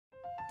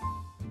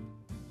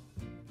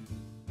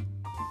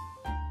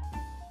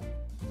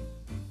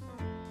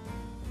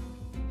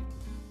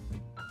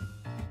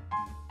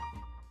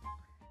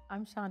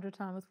I'm Chandra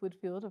Thomas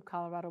Whitfield of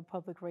Colorado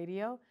Public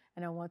Radio,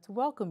 and I want to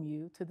welcome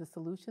you to the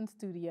Solution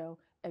Studio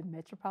at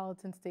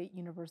Metropolitan State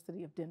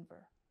University of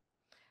Denver.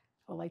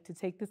 I would like to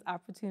take this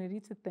opportunity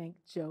to thank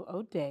Joe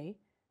O'Dea,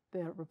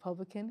 the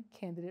Republican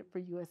candidate for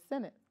U.S.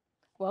 Senate.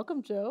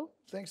 Welcome, Joe.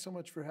 Thanks so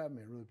much for having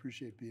me. I really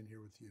appreciate being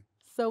here with you.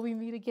 So we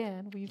meet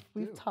again.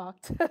 We've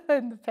talked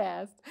in the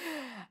past.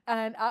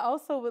 And I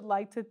also would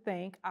like to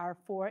thank our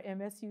 4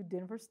 MSU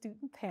Denver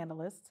student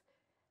panelists,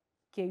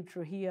 Gabe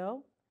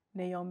Trujillo,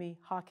 Naomi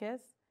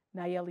Hawkes,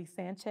 Nayeli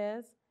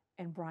Sanchez,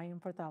 and Brian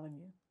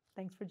Bartholomew.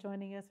 Thanks for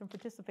joining us and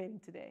participating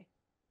today.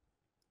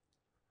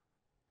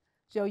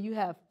 Joe, you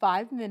have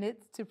 5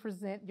 minutes to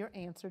present your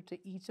answer to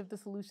each of the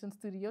Solution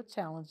Studio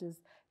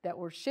challenges that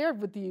were shared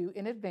with you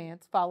in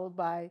advance, followed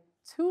by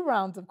 2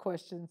 rounds of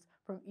questions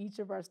from each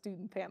of our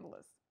student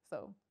panelists.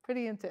 So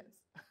pretty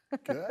intense.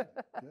 Good.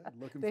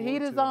 Looking the forward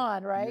heat is to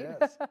on, right?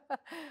 Yes.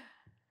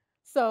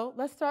 So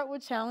let's start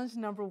with challenge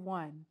number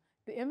 1.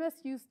 The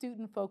MSU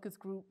Student Focus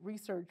Group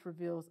research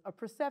reveals a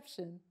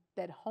perception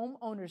that home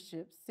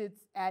ownership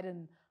sits at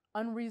an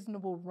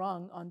unreasonable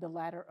rung on the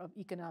ladder of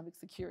economic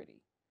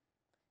security,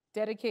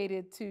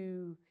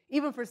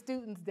 even for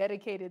students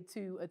dedicated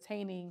to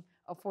attaining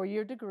a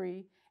 4-year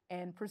degree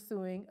and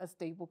pursuing a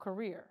stable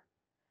career.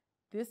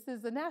 This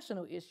is a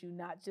national issue,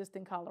 not just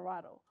in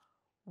Colorado.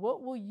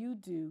 What will you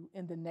do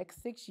in the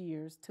next 6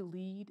 years to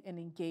lead and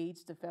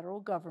engage the federal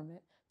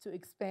government to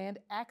expand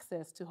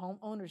access to home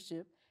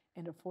ownership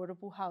and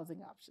affordable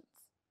housing options?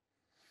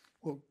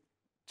 Well,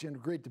 Jen,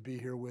 great to be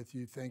here with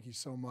you. Thank you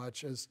so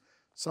much. As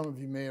some of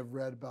you may have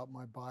read about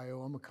my bio,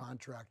 I'm a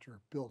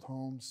contractor. Built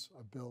homes,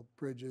 I built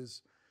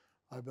bridges,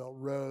 I built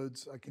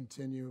roads.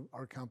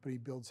 Our company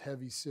builds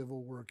heavy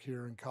civil work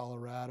here in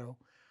Colorado.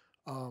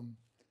 And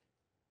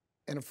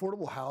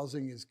affordable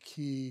housing is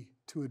key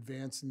to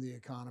advancing the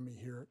economy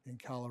here in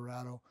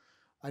Colorado.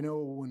 I know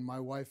when my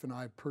wife and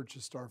I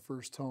purchased our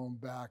first home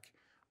back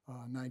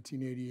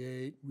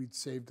 1988, we'd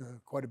saved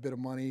quite a bit of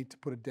money to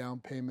put a down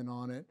payment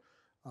on it.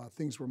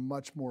 Things were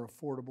much more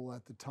affordable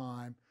at the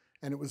time,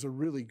 and it was a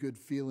really good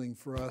feeling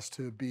for us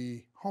to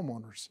be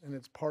homeowners, and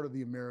it's part of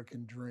the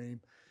American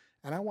dream.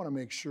 And I want to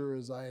make sure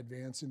as I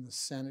advance in the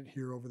Senate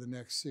here over the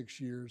next 6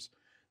 years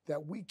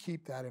that we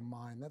keep that in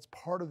mind. That's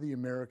part of the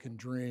American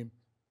dream.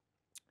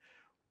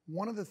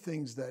 One of the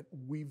things that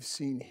we've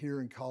seen here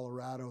in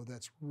Colorado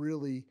that's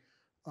really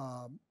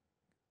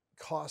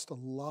cost a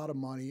lot of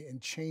money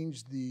and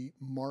changed the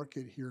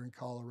market here in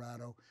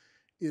Colorado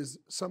is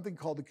something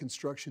called the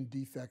construction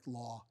defect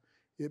law.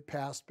 It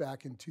passed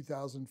back in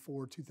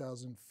 2004,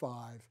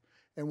 2005.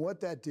 And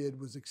what that did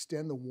was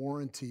extend the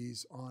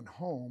warranties on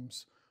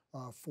homes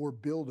for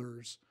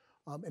builders.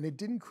 And it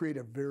didn't create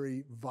a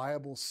very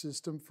viable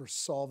system for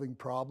solving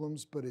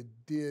problems, but it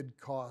did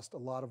cost a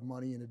lot of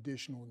money in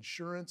additional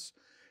insurance.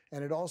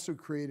 And it also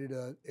created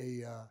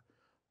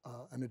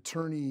an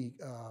attorney,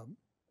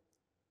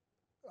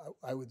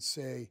 I would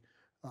say,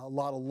 a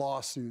lot of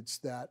lawsuits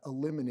that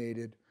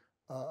eliminated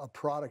a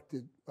product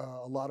that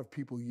a lot of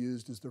people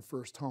used as their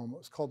first home. It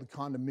was called the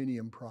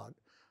condominium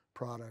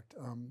product.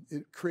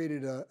 It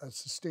created a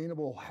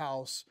sustainable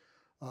house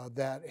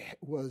that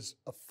was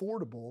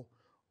affordable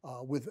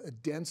with a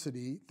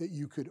density that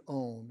you could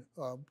own.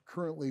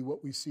 Currently,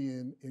 what we see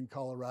in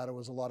Colorado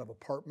is a lot of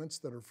apartments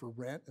that are for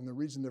rent, and the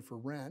reason they're for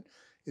rent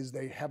is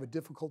they have a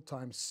difficult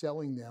time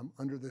selling them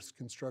under this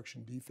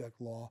construction defect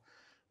law.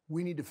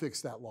 We need to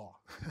fix that law.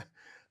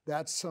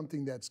 That's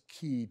something that's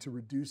key to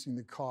reducing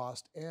the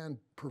cost and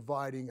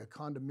providing a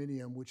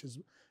condominium, which is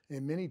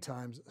in many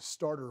times a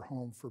starter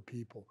home for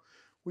people.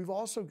 We've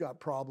also got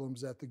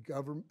problems at the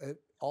government, at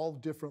all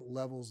different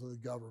levels of the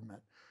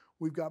government.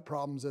 We've got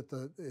problems at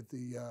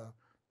the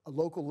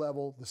local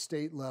level, the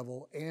state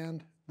level,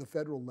 and the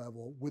federal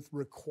level with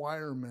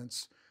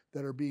requirements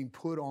that are being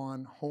put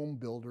on home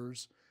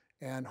builders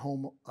and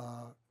home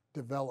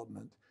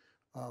development.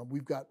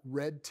 We've got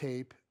red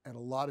tape at a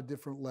lot of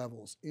different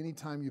levels.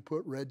 Anytime you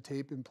put red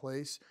tape in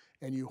place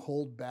and you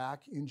hold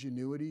back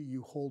ingenuity,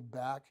 you hold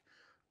back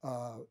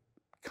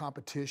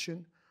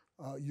competition,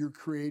 you're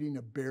creating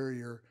a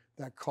barrier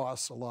that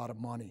costs a lot of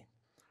money.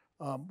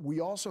 We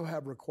also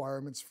have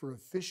requirements for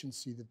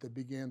efficiency that they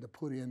began to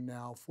put in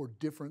now for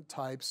different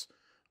types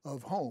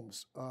of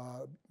homes.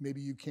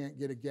 Maybe you can't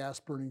get a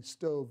gas-burning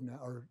stove now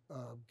or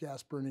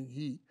gas-burning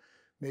heat.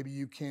 Maybe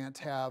you can't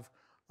have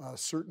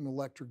certain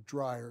electric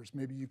dryers.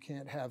 Maybe you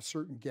can't have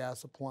certain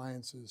gas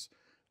appliances.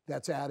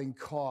 That's adding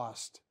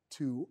cost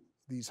to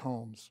these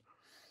homes.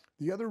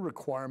 The other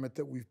requirement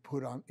that we've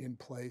put in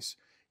place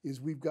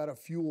is we've got a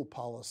fuel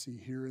policy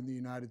here in the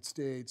United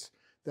States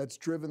that's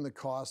driven the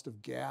cost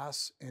of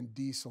gas and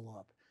diesel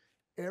up.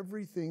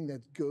 Everything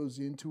that goes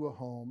into a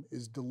home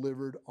is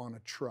delivered on a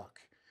truck,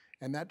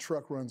 and that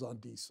truck runs on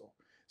diesel.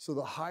 So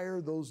the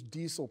higher those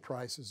diesel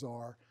prices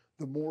are,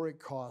 the more it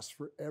costs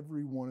for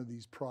every one of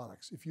these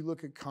products. If you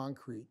look at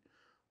concrete,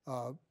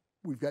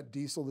 we've got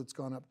diesel that's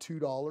gone up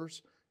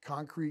 $2.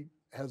 Concrete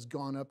has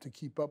gone up to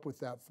keep up with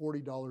that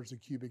 $40 a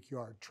cubic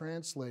yard.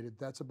 Translated,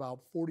 that's about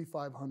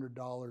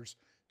 $4,500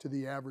 to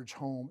the average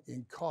home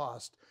in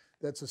cost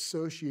that's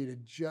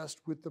associated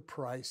just with the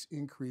price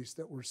increase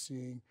that we're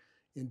seeing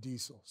in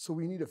diesel. So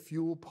we need a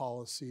fuel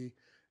policy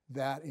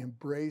that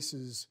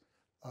embraces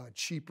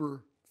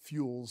cheaper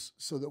fuels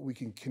so that we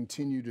can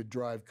continue to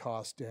drive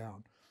costs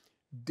down.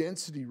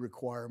 Density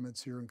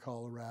requirements here in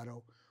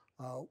Colorado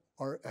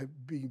are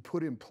being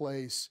put in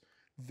place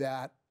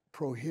that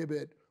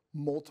prohibit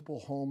multiple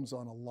homes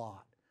on a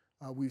lot.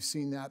 We've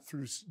seen that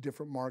through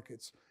different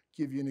markets.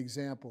 Give you an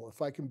example.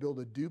 If I can build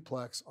a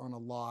duplex on a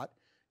lot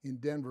in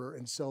Denver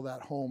and sell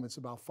that home, it's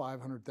about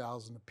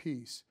 $500,000 a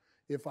piece.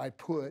 If I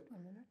put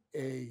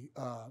a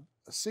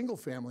single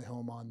family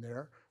home on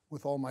there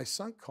with all my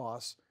sunk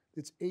costs,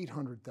 it's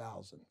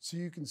 $800,000. So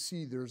you can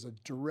see there's a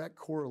direct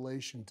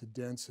correlation to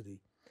density.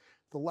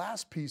 The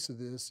last piece of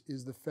this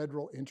is the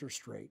federal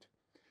interest rate.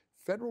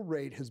 Federal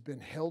rate has been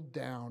held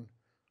down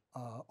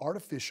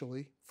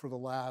artificially for the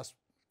last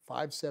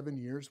 5-7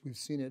 years. We've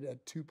seen it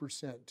at 2%,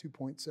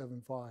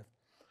 2.75.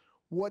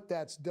 What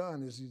that's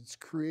done is it's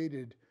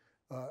created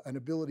an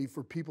ability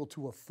for people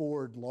to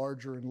afford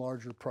larger and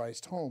larger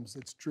priced homes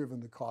that's driven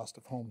the cost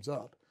of homes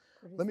up.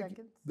 Let me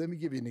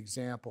give you an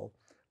example.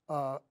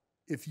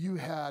 If you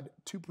had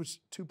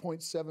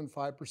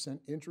 2.75%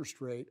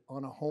 interest rate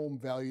on a home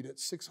valued at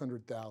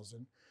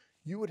 $600,000,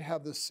 you would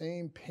have the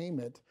same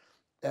payment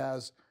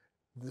as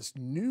this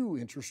new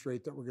interest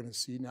rate that we're going to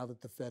see now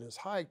that the Fed has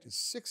hiked is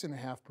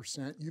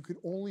 6.5%. You could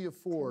only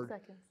afford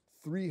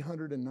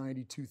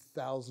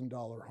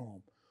 $392,000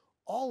 home.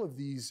 All of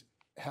these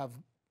have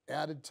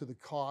added to the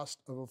cost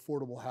of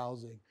affordable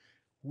housing.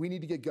 We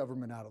need to get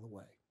government out of the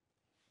way.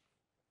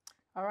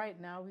 All right,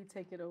 now we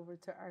take it over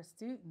to our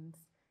students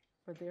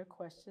for their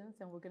questions,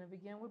 and we're going to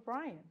begin with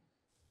Brian.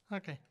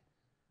 Okay.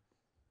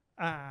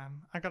 I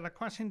got a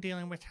question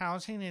dealing with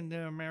housing in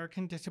the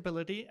American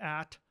Disability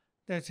Act.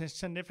 There's a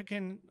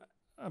significant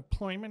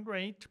employment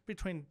rate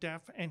between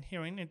deaf and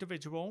hearing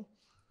individual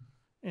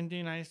in the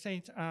United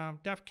States.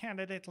 Deaf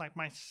candidates like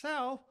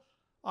myself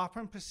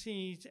often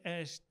perceived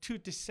as too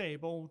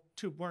disabled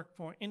to work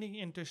for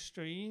any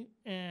industry,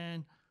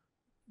 and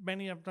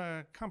many of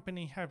the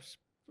company have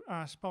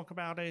spoke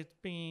about it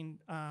being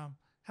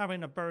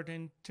having a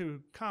burden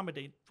to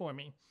accommodate for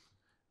me.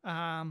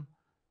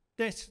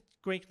 This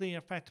greatly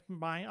affects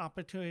my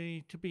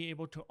opportunity to be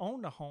able to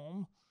own a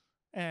home,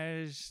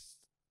 as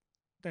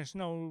there's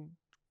no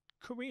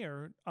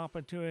career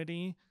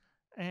opportunity,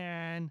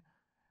 and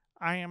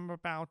I am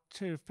about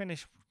to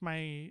finish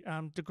my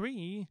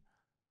degree,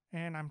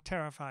 and I'm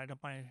terrified of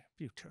my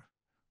future.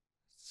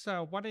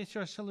 So what is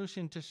your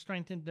solution to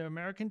strengthen the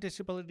American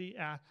Disability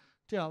Act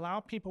to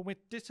allow people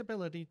with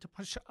disability to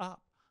push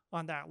up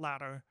on that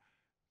ladder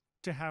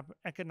to have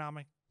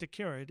economic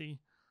security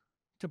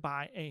to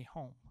buy a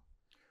home?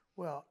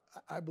 Well,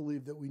 I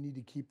believe that we need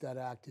to keep that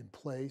act in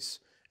place,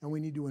 and we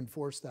need to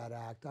enforce that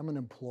act. I'm an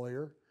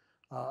employer.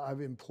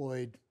 I've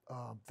employed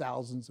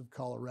thousands of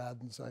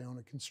Coloradans. I own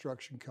a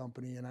construction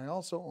company, and I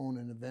also own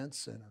an event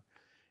center.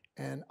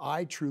 And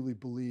I truly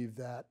believe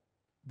that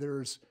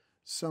there's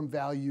some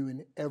value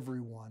in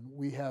everyone.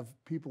 We have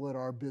people at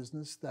our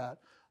business that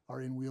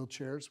are in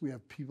wheelchairs. We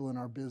have people in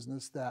our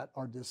business that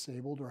are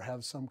disabled or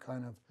have some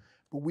kind of,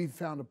 but we've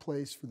found a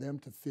place for them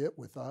to fit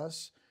with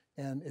us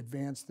and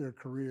advance their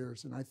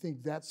careers. And I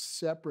think that's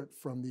separate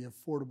from the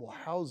affordable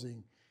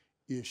housing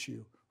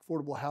issue.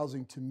 Affordable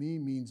housing to me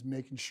means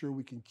making sure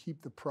we can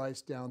keep the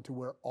price down to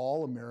where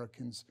all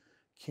Americans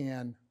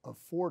can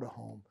afford a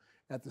home.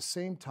 At the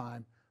same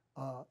time,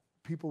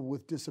 people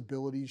with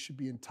disabilities should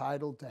be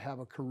entitled to have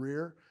a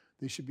career.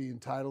 They should be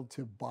entitled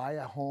to buy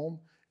a home,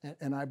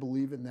 and I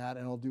believe in that,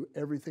 and I'll do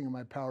everything in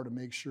my power to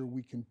make sure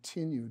we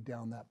continue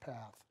down that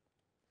path.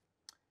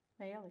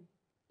 Nayeli.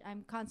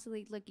 I'm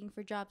constantly looking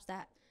for jobs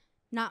that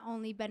not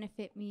only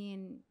benefit me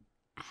in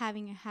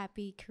having a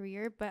happy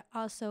career, but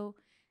also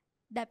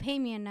that pay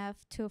me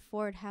enough to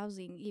afford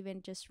housing,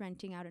 even just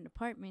renting out an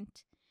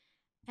apartment.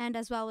 And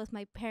as well, with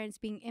my parents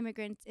being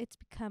immigrants, it's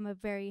become a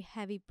very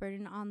heavy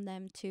burden on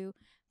them to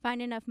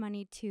find enough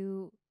money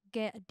to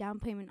get a down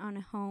payment on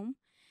a home.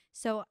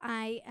 So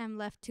I am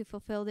left to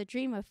fulfill the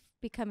dream of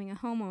becoming a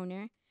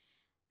homeowner.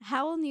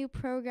 How will new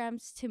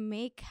programs to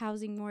make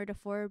housing more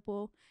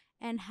affordable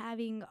and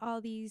having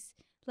all these,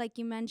 like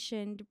you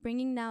mentioned,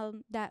 bringing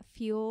down that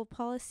fuel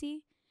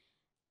policy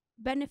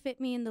benefit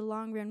me in the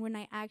long run when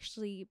I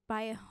actually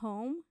buy a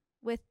home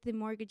with the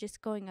mortgages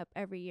going up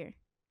every year?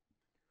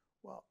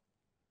 Well,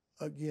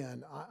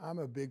 again, I'm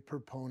a big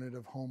proponent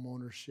of home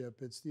ownership.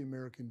 It's the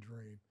American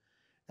dream.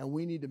 And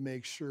we need to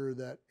make sure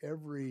that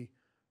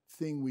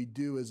everything we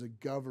do as a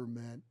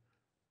government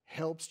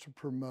helps to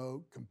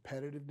promote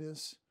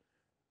competitiveness,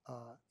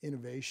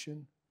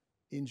 innovation,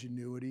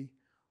 ingenuity.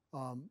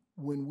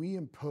 When we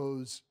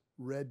impose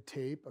red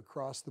tape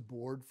across the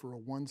board for a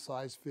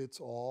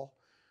one-size-fits-all,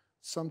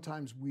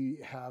 sometimes we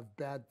have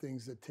bad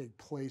things that take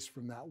place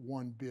from that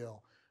one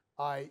bill,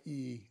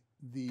 i.e.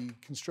 the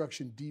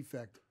Construction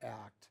Defect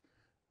Act.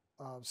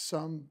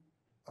 Some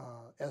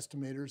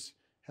estimators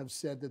have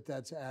said that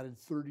that's added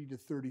 30 to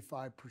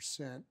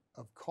 35%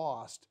 of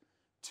cost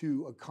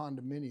to a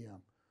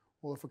condominium.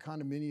 Well, if a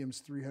condominium's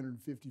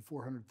 350,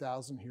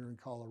 400,000 here in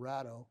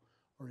Colorado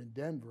or in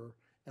Denver,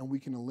 and we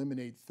can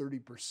eliminate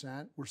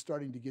 30%, we're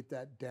starting to get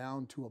that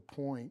down to a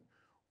point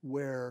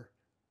where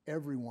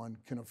everyone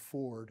can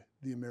afford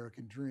the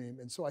American dream.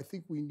 And so I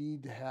think we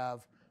need to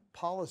have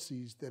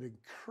policies that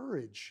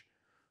encourage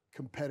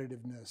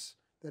competitiveness,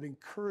 that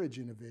encourage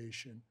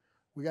innovation.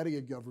 We got to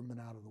get government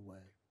out of the way.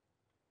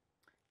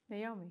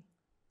 Naomi.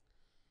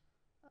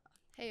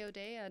 Hey,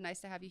 O'Day,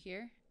 nice to have you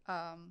here.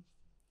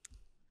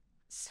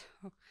 So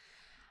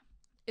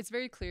it's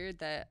very clear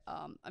that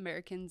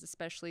Americans,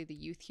 especially the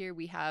youth here,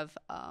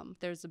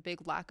 there's a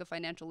big lack of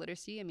financial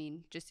literacy. I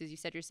mean, just as you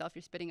said yourself,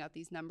 you're spitting out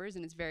these numbers,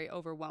 and it's very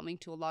overwhelming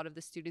to a lot of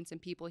the students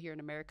and people here in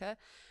America.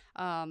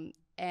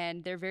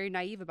 And they're very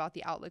naive about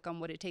the outlook on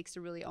what it takes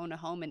to really own a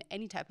home in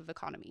any type of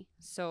economy.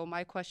 So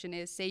my question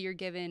is, say you're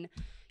given,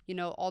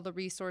 all the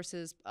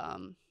resources,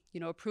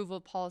 approval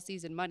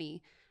policies and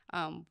money,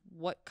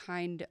 what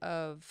kind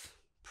of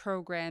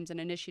programs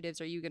and initiatives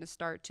are you going to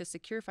start to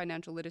secure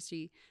financial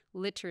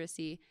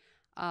literacy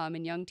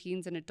in young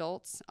teens and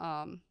adults?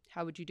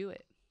 How would you do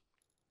it?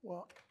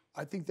 Well,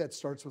 I think that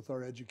starts with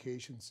our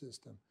education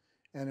system.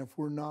 And if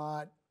we're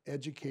not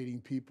educating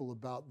people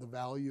about the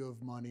value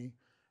of money,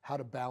 how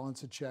to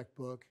balance a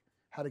checkbook,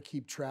 how to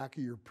keep track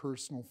of your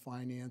personal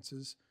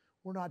finances,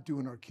 we're not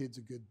doing our kids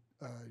a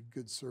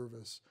good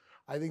service.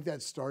 I think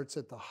that starts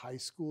at the high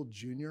school,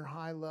 junior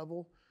high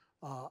level.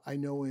 I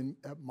know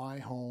at my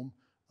home,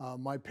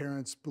 my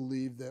parents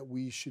believe that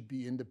we should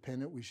be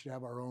independent. We should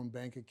have our own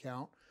bank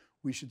account.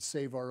 We should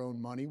save our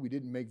own money. We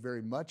didn't make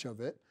very much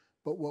of it,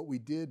 but what we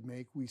did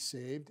make, we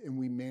saved and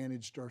we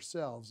managed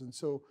ourselves. And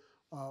so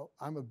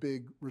I'm a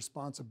big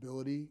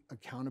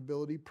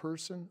accountability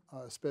person,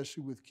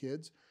 especially with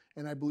kids.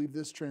 And I believe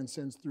this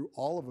transcends through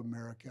all of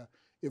America.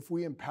 If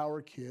we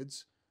empower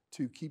kids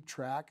to keep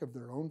track of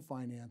their own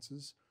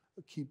finances,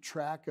 keep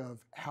track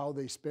of how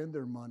they spend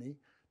their money,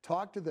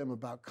 talk to them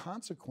about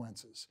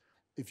consequences.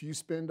 If you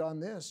spend on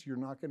this, you're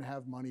not going to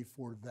have money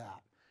for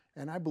that.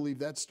 And I believe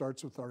that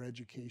starts with our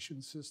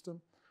education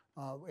system.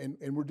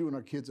 And we're doing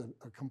our kids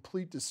a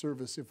complete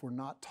disservice if we're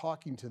not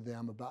talking to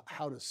them about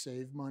how to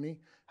save money,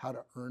 how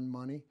to earn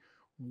money,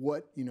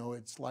 what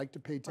it's like to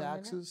pay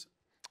taxes.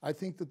 I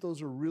think that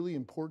those are really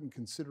important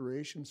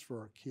considerations for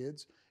our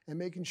kids, and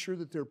making sure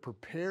that they're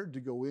prepared to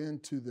go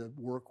into the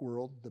work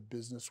world, the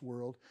business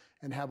world,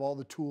 and have all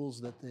the tools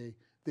that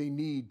they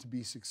need to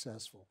be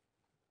successful.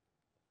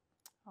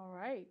 All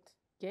right.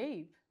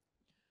 Gabe.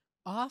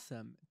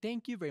 Awesome.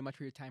 Thank you very much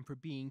for your time, for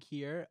being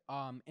here.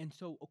 And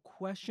so a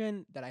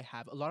question that I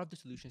have, a lot of the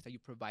solutions that you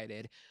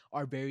provided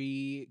are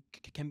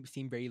can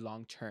seem very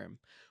long-term.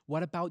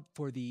 What about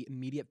for the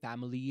immediate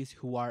families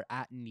who are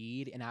at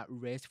need and at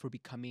risk for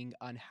becoming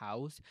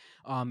unhoused?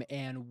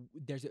 And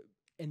there's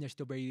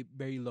still very,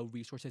 very low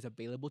resources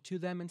available to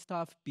them and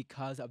stuff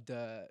because of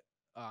the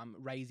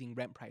rising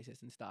rent prices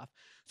and stuff.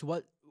 So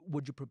what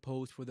would you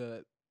propose for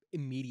the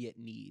immediate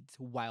needs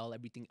while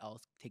everything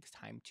else takes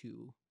time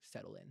to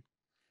settle in?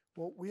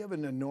 Well, we have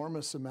an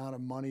enormous amount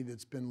of money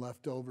that's been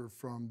left over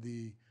from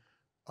the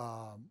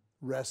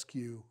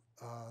rescue,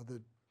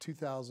 the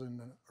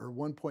 2000 or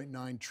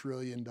 $1.9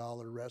 trillion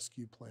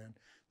rescue plan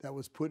that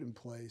was put in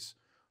place.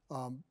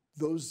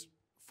 Those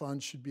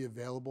funds should be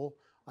available.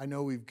 I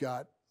know we've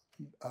got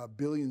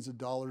billions of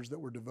dollars that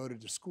were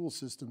devoted to school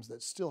systems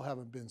that still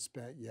haven't been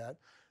spent yet.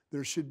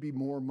 There should be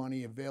more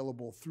money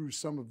available through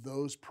some of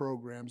those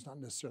programs, not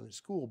necessarily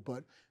school,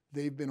 but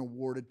they've been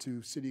awarded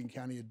to City and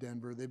County of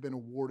Denver. They've been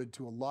awarded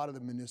to a lot of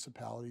the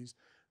municipalities.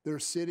 They're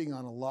sitting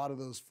on a lot of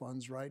those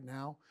funds right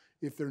now.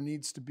 If there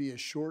needs to be a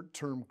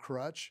short-term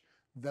crutch,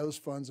 those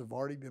funds have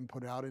already been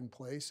put out in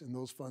place, and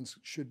those funds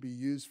should be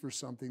used for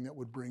something that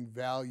would bring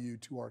value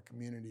to our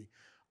community.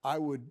 I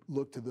would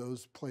look to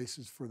those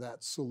places for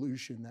that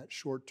solution, that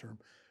short-term.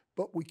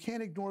 But we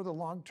can't ignore the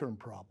long-term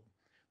problem.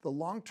 The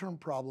long-term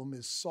problem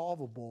is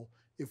solvable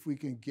if we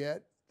can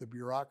get the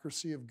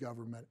bureaucracy of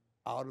government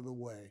out of the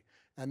way.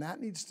 And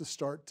that needs to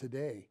start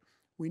today.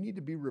 We need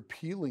to be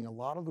repealing a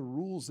lot of the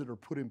rules that are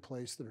put in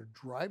place that are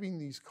driving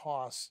these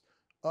costs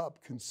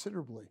up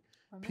considerably.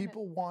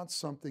 People want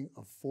something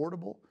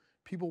affordable.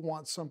 People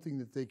want something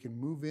that they can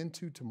move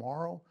into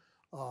tomorrow.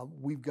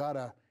 We've got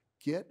to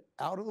get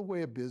out of the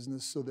way of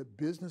business so that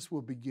business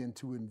will begin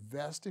to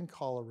invest in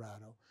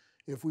Colorado.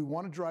 If we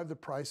want to drive the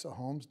price of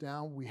homes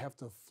down, we have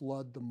to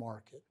flood the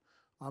market.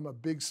 I'm a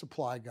big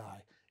supply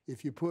guy.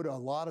 If you put a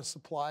lot of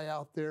supply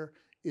out there,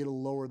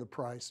 it'll lower the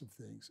price of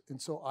things.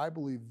 And so I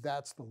believe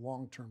that's the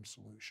long-term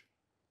solution.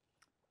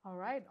 All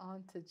right,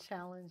 on to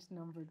challenge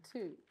number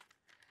 2.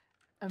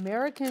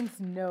 Americans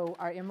know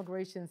our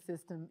immigration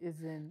system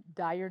is in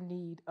dire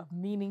need of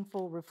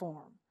meaningful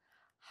reform.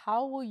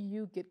 How will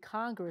you get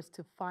Congress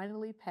to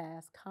finally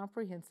pass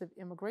comprehensive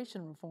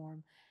immigration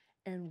reform,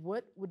 and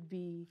what would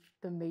be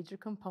the major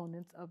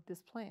components of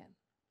this plan?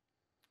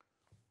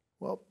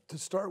 Well, to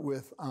start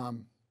with,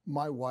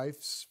 my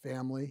wife's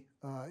family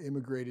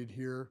immigrated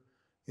here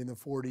in the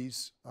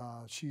 40s.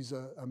 She's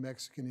a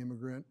Mexican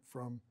immigrant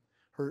from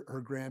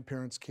her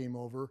grandparents came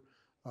over.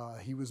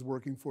 He was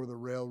working for the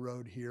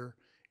railroad here.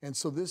 And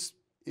so this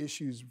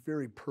issue is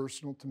very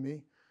personal to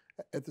me.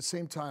 At the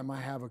same time, I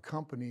have a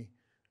company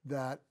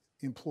that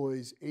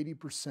employs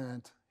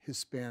 80%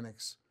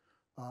 Hispanics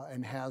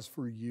and has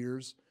for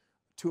years.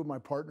 Two of my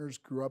partners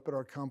grew up at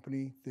our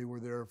company. They were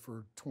there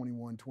for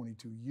 21,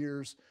 22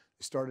 years.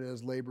 They started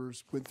as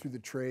laborers, went through the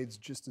trades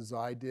just as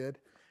I did.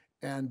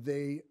 And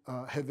they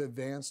have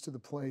advanced to the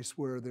place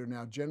where they're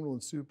now general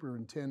and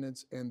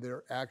superintendents, and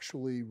they're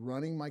actually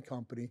running my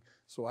company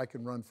so I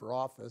can run for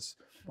office,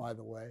 by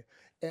the way.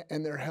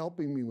 And they're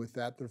helping me with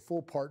that. They're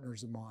full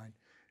partners of mine.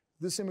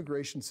 This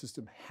immigration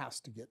system has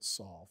to get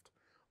solved.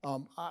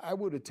 I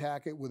would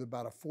attack it with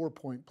about a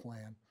 4-point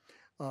plan.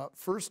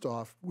 First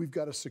off, we've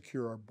got to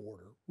secure our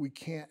border. We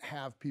can't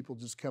have people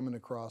just coming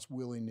across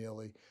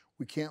willy-nilly.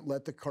 We can't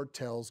let the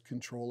cartels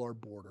control our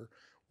border.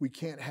 We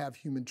can't have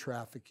human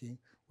trafficking.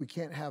 We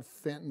can't have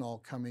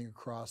fentanyl coming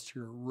across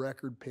here at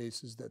record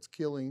paces that's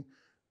killing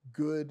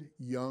good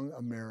young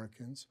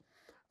Americans.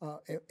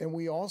 And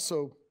we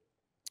also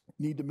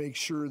need to make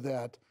sure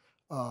that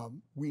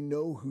we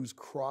know who's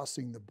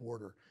crossing the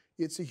border.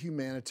 It's a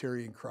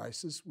humanitarian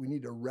crisis. We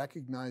need to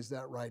recognize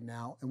that right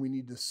now, and we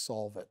need to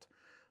solve it.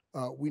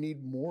 We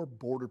need more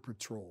border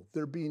patrol.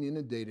 They're being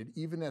inundated.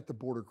 Even at the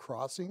border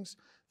crossings,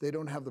 they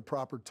don't have the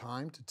proper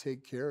time to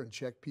take care and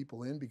check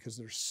people in because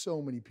there's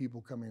so many people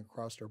coming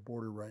across our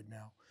border right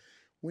now.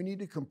 We need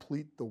to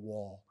complete the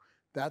wall.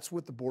 That's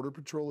what the Border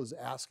Patrol is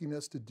asking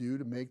us to do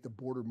to make the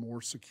border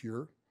more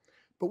secure.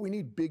 But we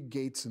need big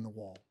gates in the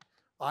wall.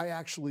 I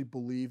actually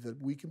believe that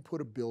we can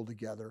put a bill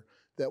together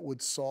that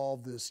would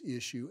solve this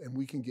issue, and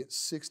we can get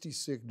 60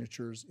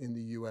 signatures in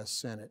the U.S.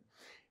 Senate.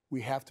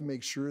 We have to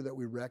make sure that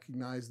we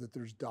recognize that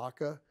there's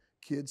DACA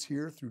kids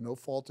here through no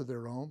fault of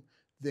their own.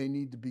 They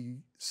need to be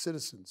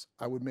citizens.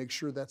 I would make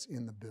sure that's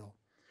in the bill.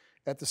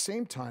 At the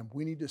same time,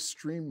 we need to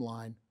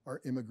streamline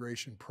our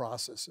immigration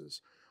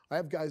processes. I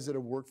have guys that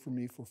have worked for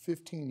me for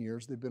 15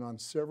 years. They've been on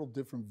several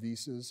different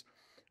visas,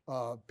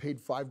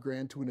 paid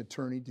 $5,000 to an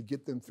attorney to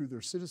get them through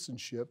their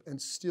citizenship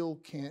and still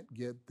can't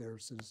get their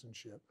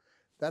citizenship.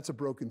 That's a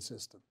broken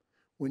system.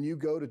 When you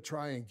go to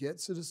try and get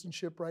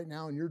citizenship right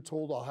now and you're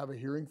told I'll have a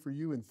hearing for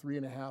you in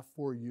 3.5,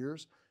 4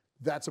 years,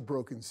 that's a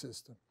broken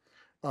system.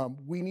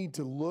 We need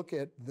to look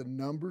at the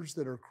numbers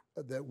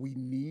that we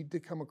need to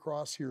come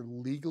across here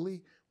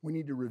legally. We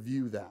need to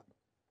review that.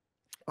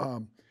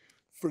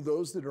 For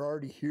those that are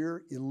already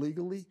here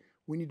illegally,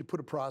 we need to put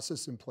a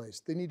process in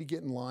place. They need to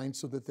get in line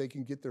so that they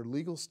can get their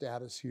legal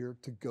status here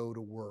to go to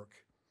work.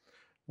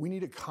 We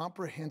need a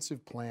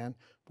comprehensive plan,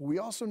 but we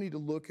also need to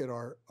look at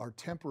our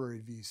temporary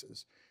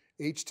visas.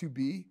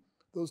 H-2B,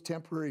 those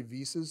temporary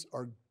visas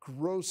are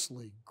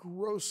grossly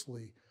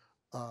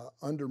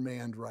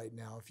undermanned right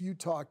now. If you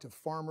talk to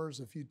farmers,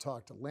 if you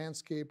talk to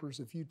landscapers,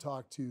 if you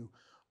talk to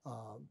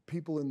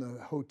people in the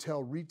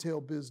hotel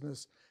retail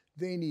business,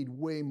 they need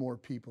way more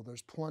people.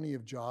 There's plenty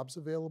of jobs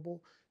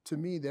available. To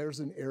me, there's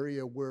an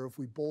area where if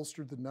we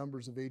bolstered the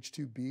numbers of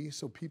H-2B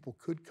so people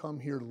could come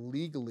here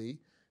legally,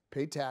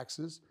 pay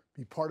taxes,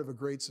 be part of a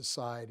great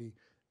society,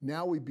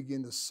 now we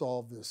begin to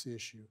solve this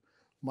issue.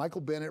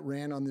 Michael Bennett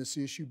ran on this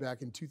issue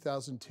back in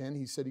 2010.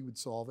 He said he would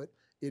solve it.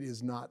 It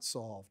is not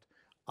solved.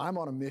 I'm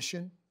on a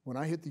mission. When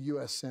I hit the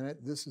U.S. Senate,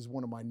 this is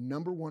one of my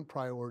 #1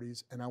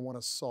 priorities, and I want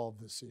to solve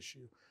this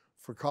issue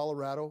for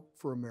Colorado,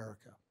 for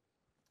America.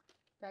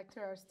 Back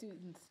to our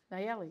students.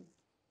 Nayeli.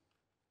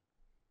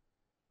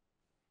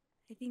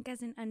 I think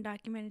as an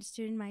undocumented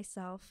student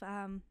myself,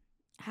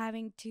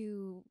 having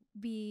to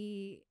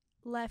be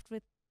left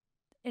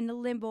in a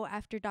limbo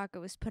after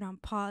DACA was put on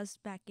pause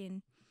back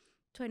in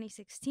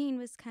 2016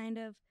 was kind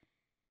of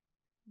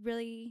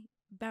really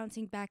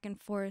bouncing back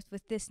and forth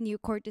with this new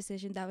court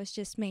decision that was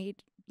just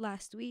made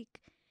last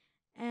week.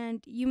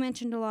 And you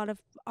mentioned a lot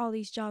of all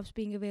these jobs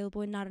being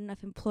available and not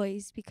enough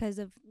employees because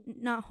of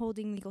not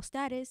holding legal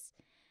status.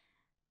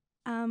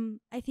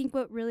 I think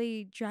what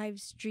really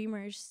drives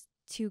dreamers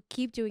to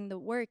keep doing the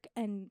work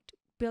and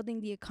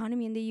building the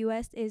economy in the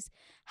U.S. is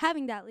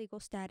having that legal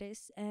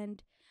status,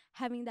 and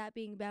having that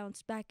being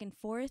bounced back and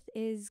forth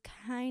is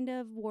kind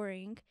of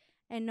worrying.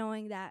 And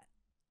knowing that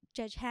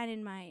Judge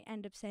Hannon might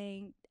end up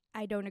saying,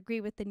 I don't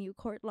agree with the new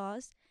court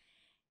laws,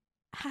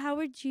 how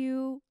would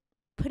you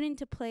put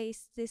into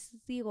place this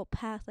legal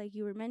path like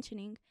you were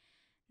mentioning,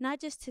 not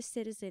just to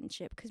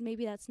citizenship, because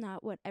maybe that's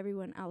not what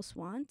everyone else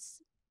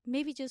wants,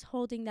 maybe just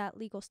holding that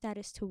legal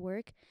status to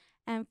work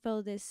and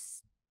fill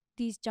these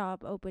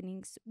job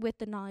openings with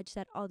the knowledge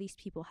that all these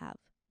people have?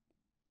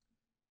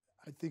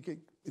 I think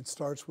it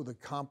starts with a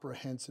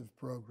comprehensive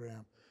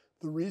program.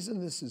 The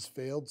reason this has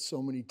failed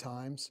so many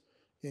times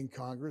in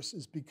Congress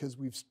is because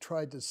we've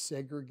tried to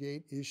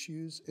segregate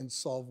issues and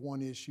solve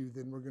one issue,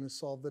 then we're going to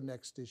solve the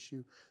next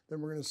issue,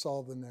 then we're going to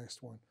solve the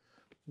next one.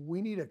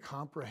 We need a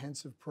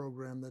comprehensive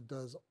program that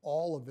does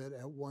all of it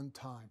at one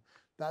time.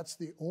 That's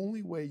the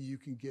only way you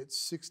can get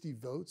 60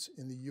 votes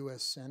in the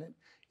U.S. Senate,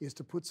 is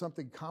to put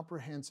something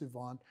comprehensive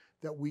on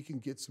that we can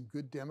get some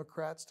good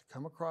Democrats to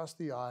come across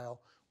the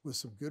aisle with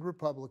some good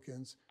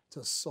Republicans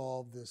to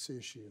solve this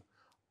issue.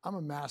 I'm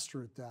a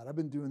master at that. I've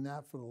been doing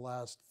that for the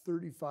last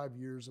 35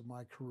 years of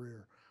my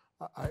career.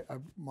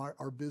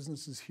 Our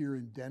business is here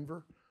in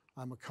Denver.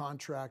 I'm a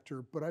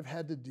contractor, but I've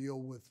had to deal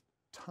with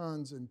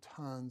tons and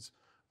tons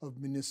of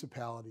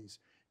municipalities.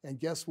 And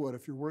guess what?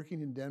 If you're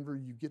working in Denver,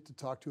 you get to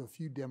talk to a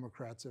few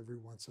Democrats every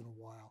once in a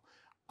while.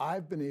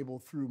 I've been able,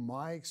 through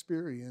my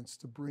experience,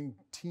 to bring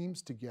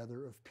teams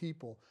together of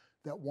people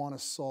that want to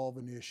solve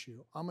an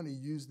issue. I'm going to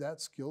use that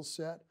skill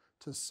set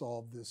to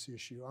solve this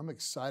issue. I'm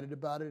excited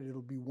about it.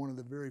 It'll be one of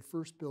the very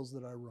first bills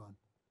that I run.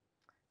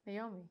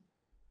 Naomi.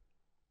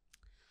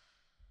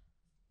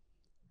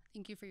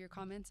 Thank you for your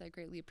comments. I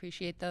greatly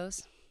appreciate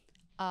those.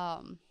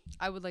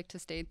 I would like to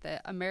state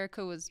that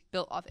America was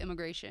built off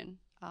immigration.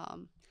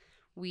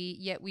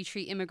 Yet we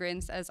treat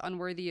immigrants as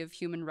unworthy of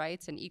human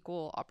rights and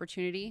equal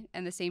opportunity,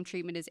 and the same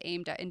treatment is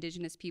aimed at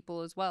indigenous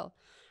people as well,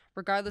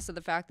 regardless of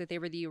the fact that they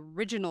were the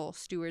original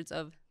stewards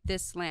of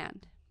this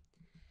land.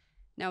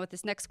 Now, with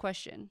this next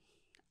question,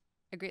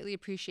 I greatly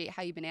appreciate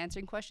how you've been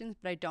answering questions,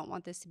 but I don't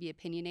want this to be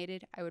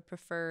opinionated. I would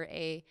prefer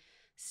a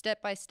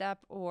step-by-step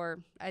or,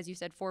 as you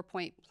said,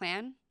 4-point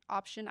plan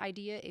option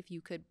idea, if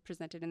you could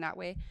present it in that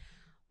way.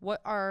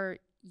 What are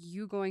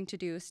you going to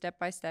do step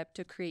by step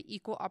to create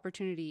equal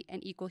opportunity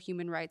and equal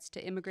human rights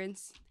to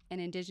immigrants and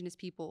indigenous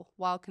people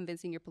while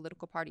convincing your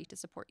political party to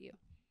support you?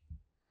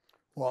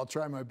 Well, I'll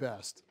try my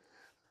best.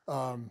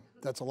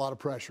 That's a lot of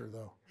pressure,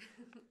 though.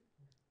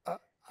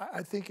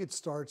 I think it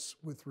starts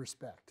with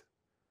respect.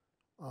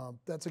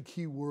 That's a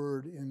key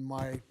word in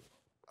my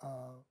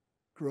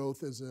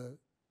growth as a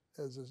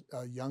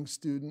young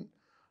student.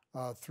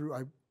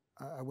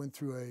 I went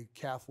through a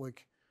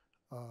Catholic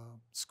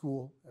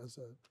school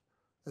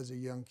as a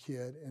young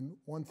kid, and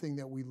one thing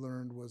that we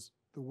learned was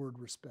the word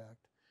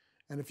respect.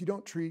 And if you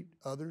don't treat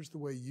others the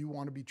way you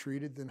want to be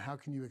treated, then how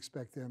can you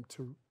expect them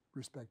to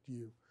respect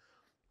you?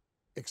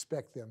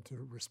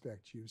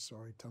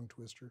 Sorry, tongue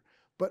twister.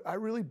 But I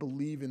really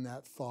believe in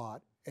that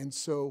thought. And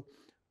so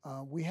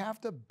we have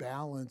to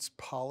balance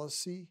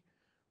policy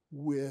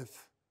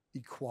with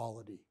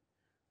equality.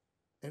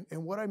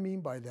 And what I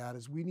mean by that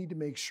is we need to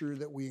make sure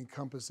that we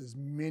encompass as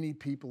many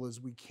people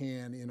as we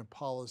can in a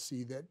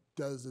policy that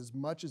does as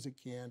much as it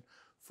can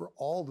for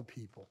all the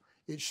people.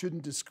 It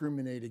shouldn't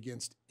discriminate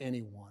against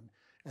anyone.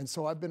 And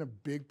so I've been a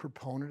big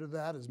proponent of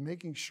that, is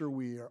making sure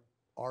we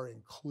are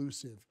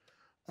inclusive.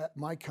 At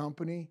my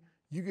company,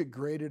 you get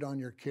graded on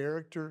your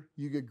character,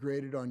 you get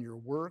graded on your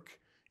work,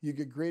 you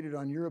get graded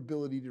on your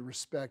ability to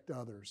respect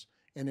others.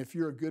 And if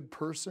you're a good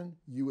person,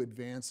 you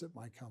advance at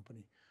my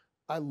company.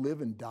 I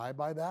live and die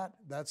by that.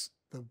 That's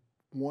the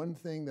one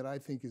thing that I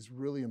think is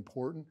really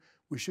important.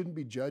 We shouldn't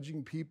be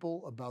judging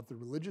people about their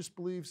religious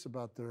beliefs,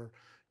 about their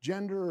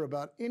gender,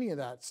 about any of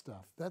that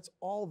stuff. That's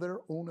all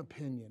their own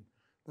opinion.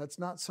 That's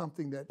not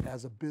something that,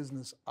 as a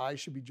business, I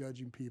should be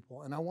judging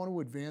people. And I want to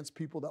advance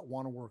people that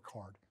want to work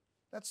hard.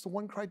 That's the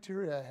one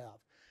criteria I have.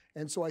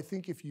 And so I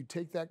think if you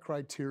take that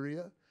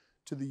criteria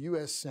to the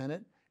U.S.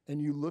 Senate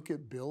and you look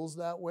at bills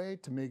that way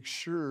to make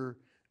sure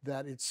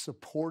that it's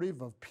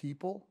supportive of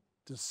people,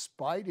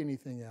 despite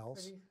anything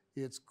else,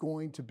 it's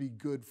going to be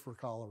good for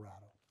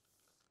Colorado.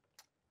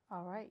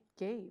 All right,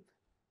 Gabe.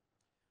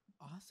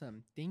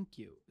 Awesome, thank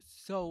you.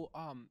 So,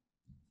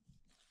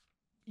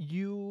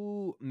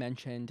 you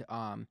mentioned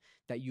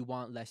that you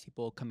want less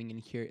people coming in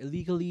here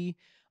illegally,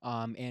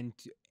 and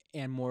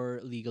more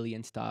legally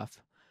and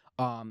stuff.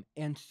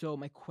 And so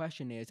my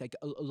question is, like,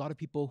 a lot of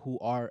people who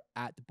are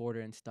at the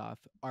border and stuff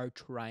are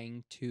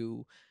trying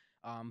to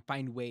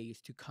find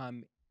ways to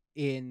come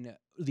in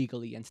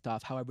legally and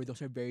stuff. However,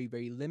 those are very,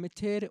 very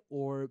limited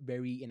or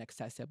very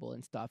inaccessible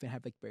and stuff, and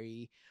have like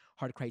very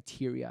hard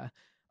criteria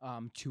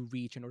to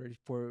reach in order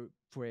for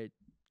it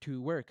to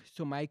work.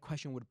 So my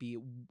question would be,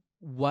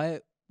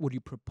 what would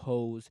you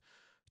propose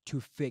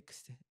to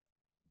fix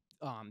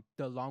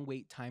the long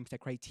wait times, the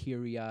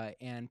criteria,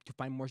 and to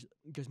find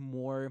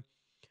more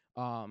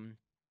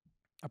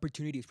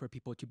opportunities for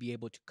people to be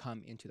able to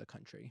come into the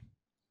country?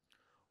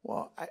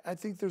 Well, I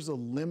think there's a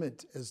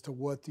limit as to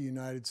what the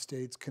United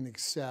States can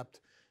accept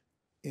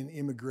in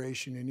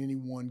immigration in any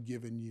one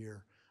given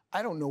year.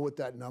 I don't know what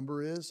that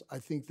number is. I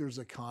think there's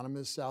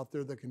economists out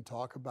there that can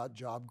talk about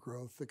job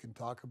growth, that can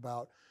talk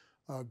about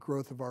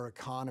growth of our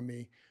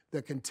economy,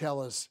 that can tell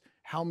us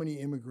how many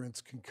immigrants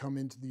can come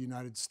into the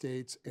United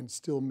States and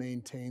still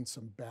maintain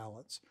some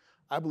balance.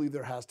 I believe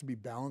there has to be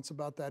balance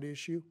about that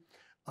issue.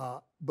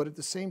 But at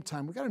the same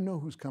time, we got to know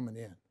who's coming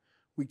in.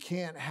 We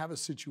can't have a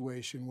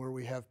situation where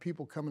we have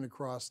people coming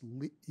across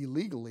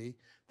illegally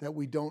that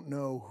we don't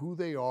know who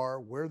they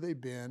are, where they've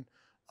been,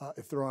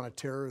 if they're on a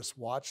terrorist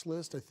watch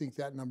list. I think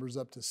that number's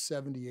up to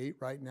 78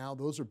 right now.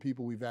 Those are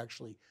people we've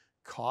actually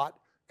caught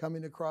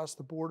coming across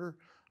the border.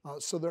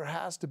 So there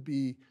has to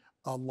be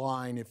a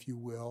line, if you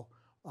will.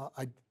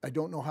 I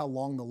don't know how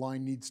long the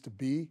line needs to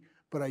be,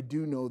 but I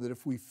do know that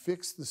if we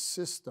fix the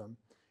system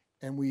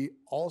and we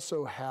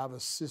also have a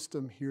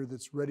system here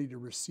that's ready to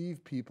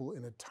receive people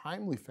in a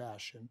timely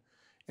fashion,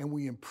 and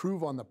we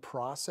improve on the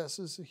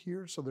processes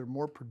here so they're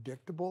more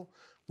predictable,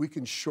 we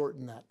can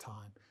shorten that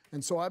time.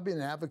 And so I've been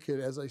an advocate,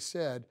 as I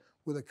said,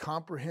 with a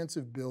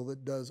comprehensive bill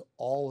that does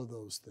all of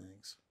those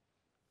things.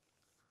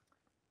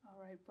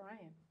 All right,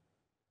 Brian.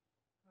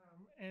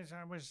 As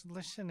I was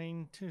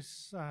listening to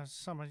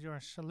some of your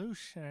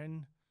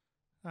solution,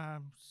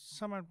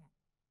 some of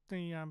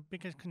the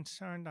biggest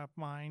concern of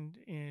mine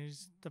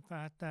is the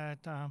fact that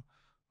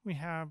we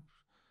have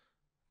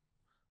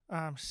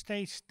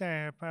states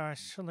that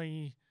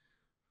actually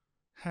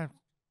have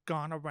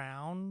gone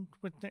around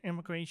with the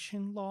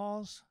immigration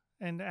laws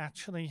and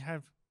actually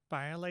have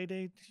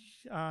violated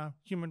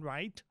human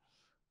right.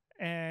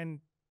 And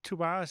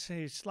to us,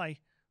 it's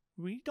like,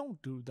 we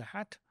don't do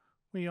that.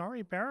 We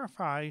already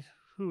verified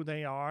who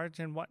they are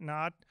and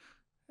whatnot,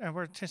 and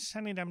we're just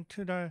sending them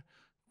to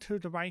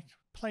the right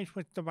place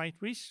with the right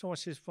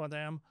resources for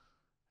them.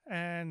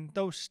 And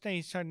those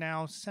states are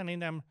now sending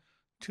them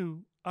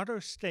to other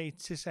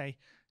states to say,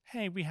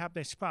 hey, we have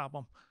this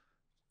problem.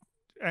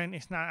 And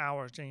it's not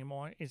ours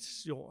anymore,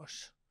 it's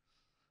yours.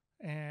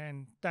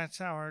 And that's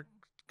our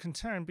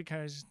concern,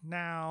 because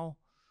now,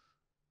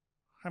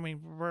 I mean,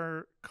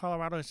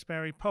 Colorado is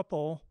very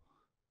purple.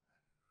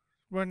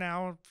 We're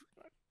now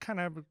kind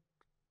of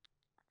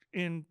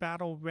in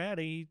battle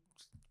ready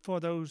for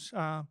those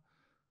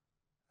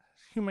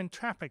human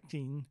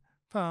trafficking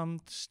from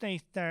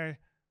states that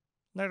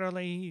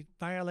literally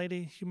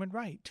violated human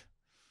right.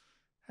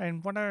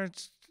 And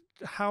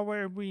how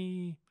are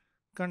we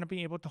going to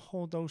be able to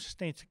hold those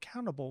states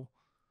accountable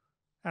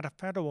at a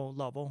federal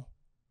level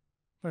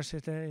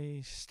versus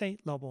a state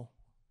level?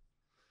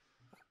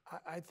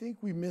 I think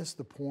we miss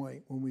the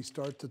point when we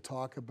start to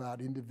talk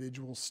about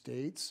individual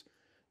states.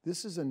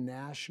 This is a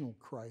national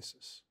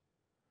crisis.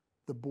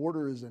 The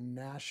border is a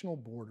national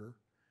border,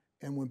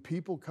 and when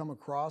people come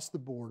across the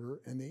border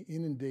and they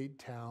inundate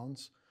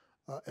towns,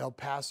 El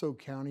Paso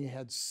County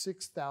had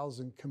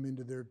 6,000 come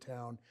into their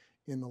town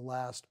in the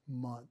last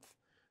month.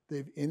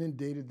 They've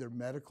inundated their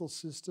medical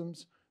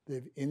systems.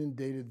 They've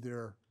inundated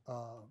their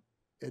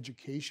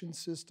education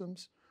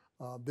systems.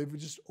 They've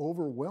just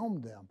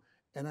overwhelmed them.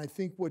 And I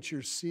think what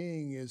you're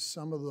seeing is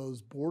some of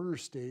those border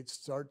states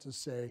start to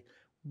say,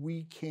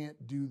 we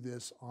can't do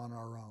this on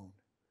our own.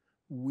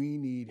 We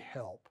need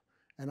help.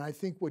 And I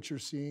think what you're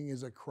seeing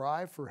is a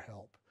cry for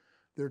help.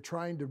 They're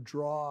trying to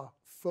draw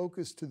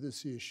focus to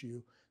this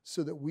issue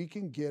so that we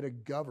can get a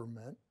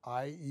government,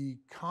 i.e.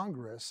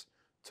 Congress,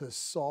 to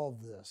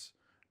solve this.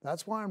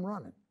 That's why I'm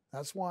running.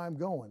 That's why I'm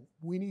going.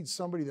 We need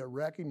somebody that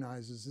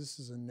recognizes this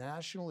is a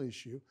national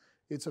issue.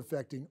 It's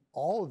affecting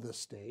all of the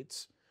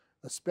states,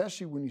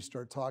 especially when you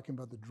start talking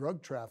about the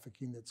drug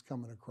trafficking that's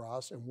coming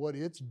across and what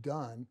it's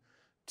done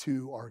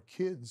to our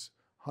kids.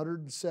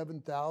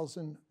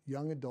 107,000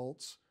 young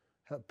adults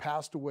have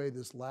passed away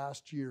this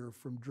last year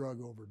from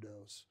drug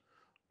overdose.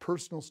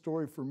 Personal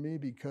story for me,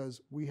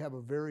 because we have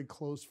a very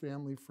close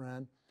family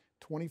friend,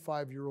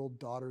 25-year-old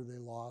daughter they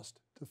lost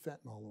to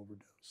fentanyl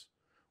overdose.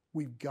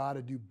 We've got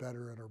to do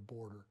better at our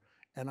border.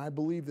 And I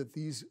believe that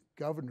these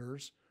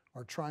governors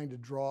are trying to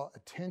draw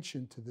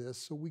attention to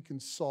this so we can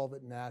solve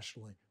it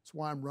nationally. That's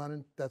why I'm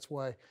running. That's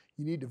why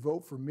you need to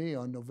vote for me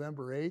on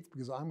November 8th,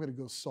 because I'm going to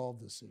go solve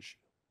this issue.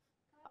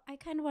 I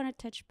kind of want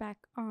to touch back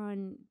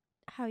on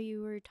how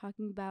you were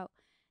talking about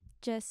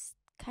just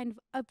kind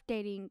of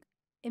updating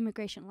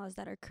immigration laws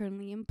that are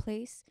currently in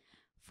place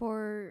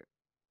for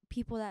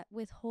people that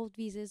withhold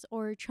visas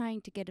or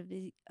trying to get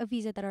a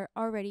visa that are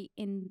already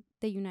in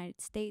the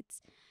United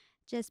States.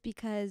 Just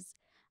because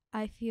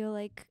I feel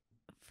like,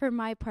 for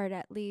my part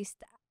at least,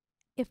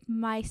 if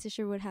my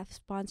sister would have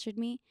sponsored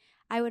me,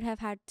 I would have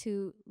had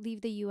to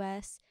leave the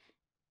U.S.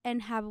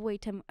 and have a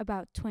wait time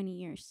about 20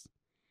 years.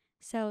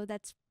 So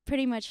that's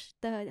pretty much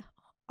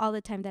all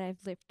the time that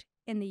I've lived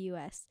in the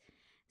U.S.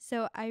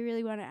 So I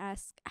really want to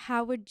ask,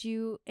 how would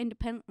you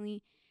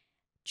independently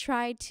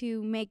try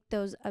to make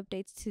those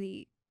updates to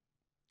the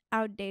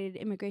outdated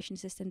immigration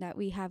system that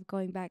we have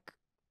going back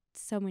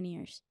so many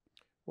years?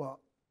 Well,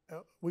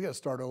 we got to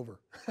start over.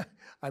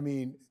 I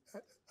mean,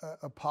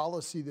 a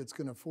policy that's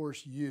going to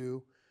force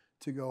you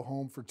to go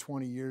home for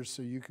 20 years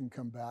so you can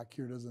come back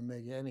here doesn't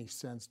make any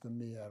sense to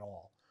me at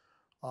all.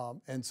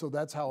 And so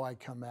that's how I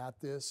come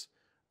at this.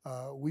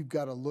 We've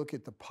got to look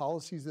at the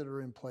policies that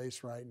are in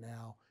place right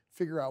now,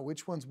 figure out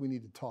which ones we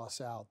need to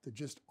toss out that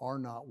just are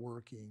not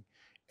working,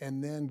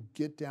 and then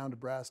get down to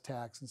brass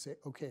tacks and say,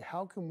 okay,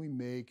 how can we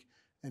make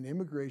an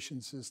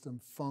immigration system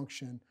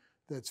function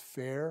that's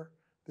fair,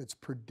 that's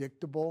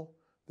predictable,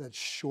 that's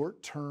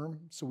short term,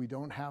 so we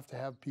don't have to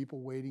have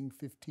people waiting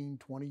 15,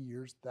 20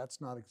 years. That's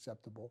not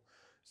acceptable.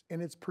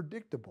 And it's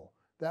predictable.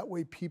 That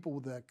way people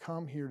that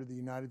come here to the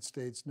United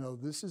States know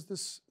this is the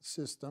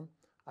system.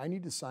 I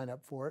need to sign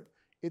up for it.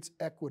 It's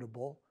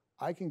equitable.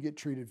 I can get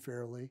treated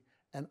fairly,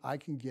 and I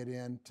can get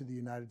into the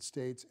United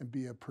States and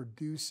be a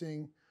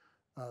producing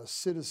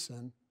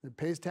citizen that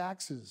pays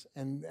taxes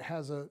and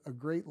has a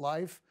great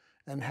life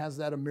and has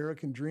that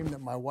American dream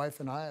that my wife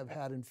and I have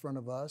had in front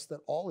of us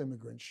that all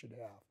immigrants should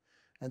have.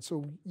 And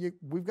so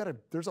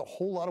there's a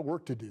whole lot of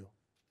work to do.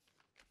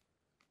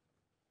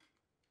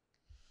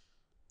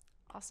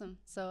 Awesome.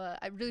 So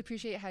I really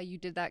appreciate how you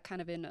did that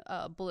kind of in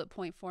a bullet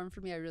point form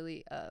for me. I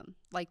really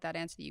like that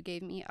answer that you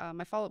gave me.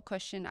 My follow-up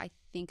question, I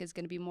think, is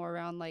going to be more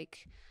around,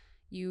 like,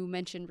 you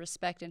mentioned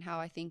respect, and how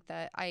I think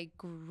that I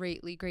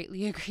greatly,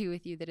 greatly agree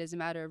with you that it's a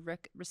matter of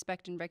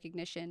respect and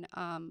recognition.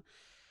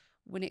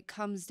 When it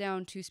comes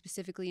down to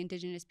specifically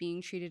Indigenous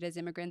being treated as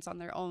immigrants on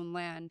their own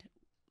land,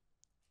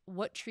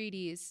 what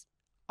treaties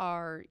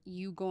are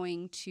you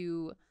going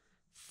to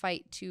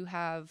fight to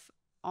have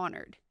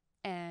honored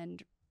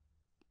and,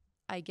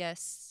 I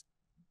guess,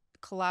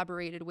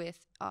 collaborated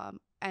with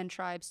and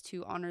tribes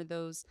to honor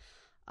those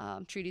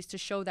treaties, to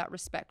show that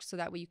respect, so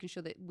that way you can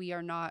show that we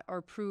are not,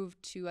 or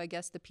prove to, I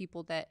guess, the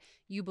people that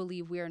you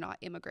believe we are not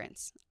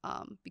immigrants,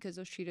 because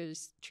those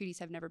treaties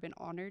have never been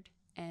honored.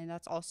 And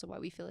that's also why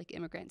we feel like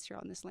immigrants here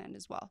on this land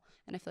as well.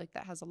 And I feel like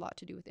that has a lot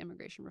to do with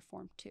immigration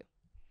reform too.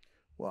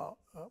 Well,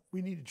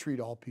 we need to treat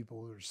all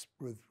people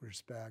with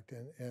respect,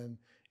 and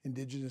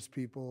Indigenous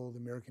people, the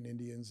American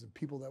Indians, the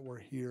people that were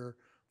here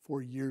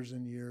for years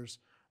and years,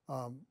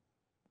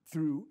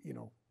 through,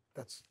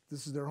 this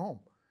is their home,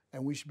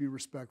 and we should be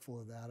respectful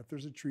of that. If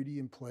there's a treaty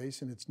in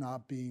place and it's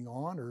not being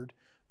honored,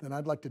 then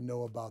I'd like to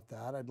know about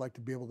that. I'd like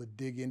to be able to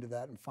dig into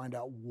that and find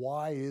out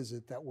why is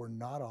it that we're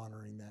not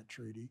honoring that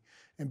treaty,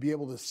 and be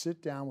able to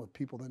sit down with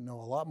people that know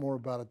a lot more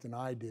about it than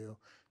I do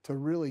to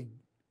really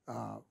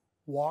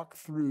walk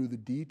through the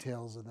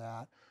details of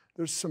that.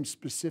 There's some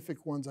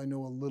specific ones I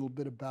know a little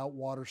bit about: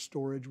 water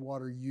storage,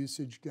 water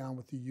usage down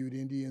with the Ute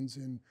Indians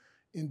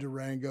in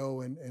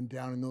Durango and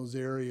down in those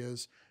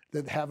areas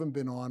that haven't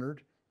been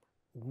honored.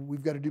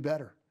 We've got to do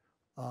better.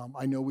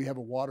 I know we have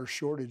a water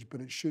shortage, but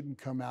it shouldn't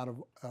come out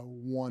of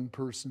one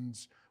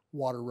person's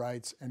water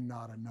rights and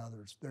not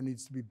another's. There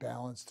needs to be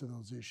balance to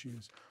those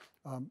issues.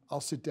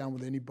 I'll sit down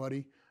with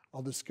anybody.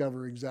 I'll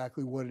discover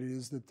exactly what it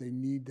is that they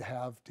need to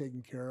have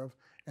taken care of,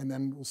 and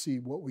then we'll see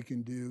what we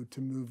can do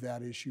to move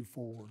that issue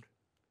forward.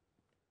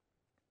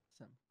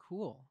 Awesome.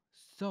 Cool.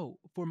 So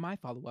for my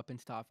follow-up and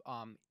stuff,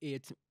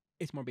 it's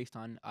more based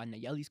on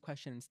Nayeli's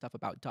question and stuff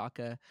about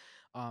DACA.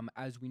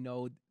 As we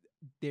know,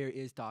 there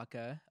is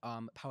DACA.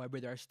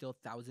 However, there are still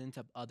thousands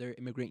of other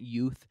immigrant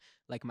youth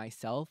like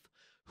myself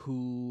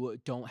who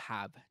don't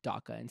have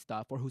DACA and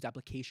stuff, or whose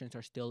applications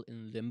are still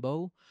in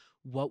limbo.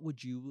 What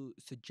would you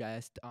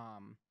suggest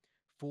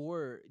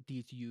for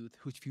these youth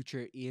whose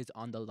future is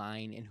on the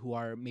line and who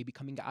are maybe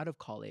coming out of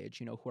college,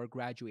 who are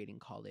graduating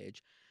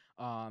college,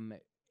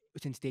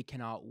 since they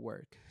cannot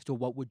work? So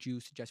what would you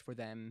suggest for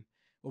them,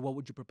 or what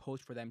would you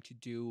propose for them to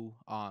do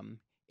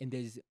in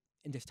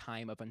this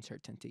time of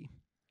uncertainty?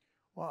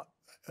 Well,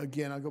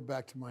 again, I'll go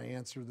back to my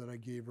answer that I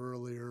gave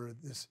earlier.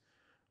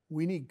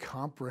 We need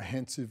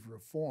comprehensive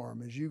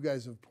reform. As you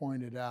guys have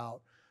pointed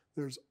out,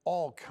 there's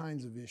all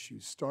kinds of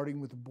issues,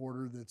 starting with a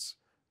border that's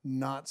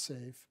not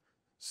safe,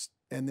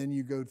 and then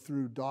you go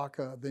through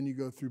DACA, then you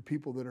go through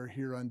people that are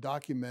here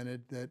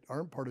undocumented that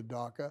aren't part of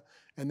DACA,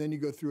 and then you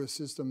go through a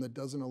system that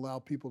doesn't allow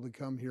people to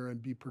come here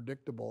and be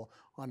predictable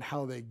on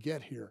how they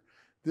get here.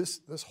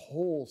 This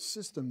whole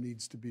system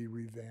needs to be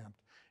revamped.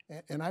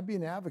 And I'd be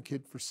an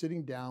advocate for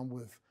sitting down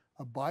with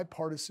a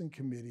bipartisan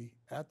committee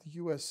at the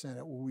U.S.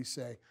 Senate where we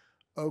say,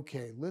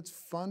 okay, let's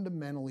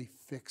fundamentally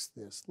fix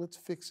this. Let's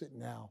fix it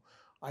now.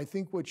 I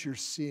think what you're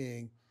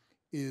seeing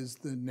is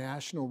the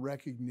national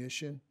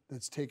recognition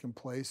that's taken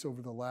place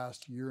over the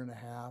last year and a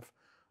half,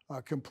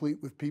 complete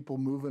with people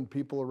moving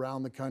people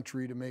around the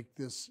country to make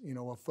this,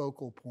 a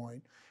focal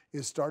point,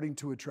 is starting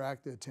to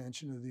attract the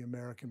attention of the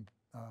American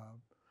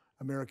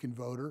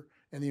voter,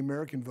 and the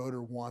American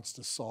voter wants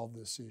to solve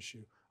this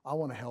issue. I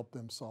want to help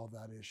them solve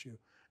that issue.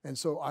 And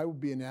so I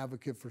would be an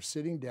advocate for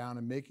sitting down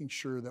and making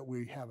sure that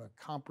we have a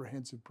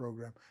comprehensive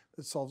program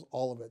that solves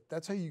all of it.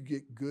 That's how you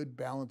get good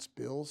balanced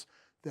bills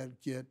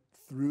that get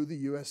through the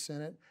U.S.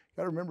 Senate. You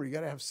got to remember, you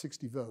got to have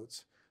 60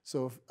 votes.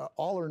 So if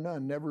all or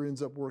none never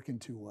ends up working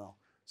too well.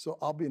 So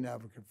I'll be an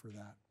advocate for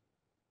that.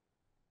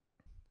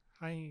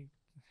 I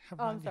have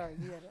I'm sorry,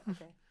 you had it.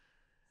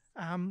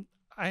 Okay.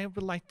 I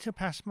would like to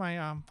pass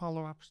my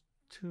follow-ups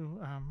to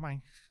my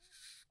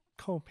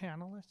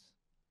co-panelists.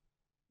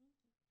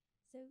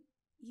 So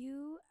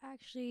you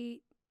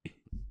actually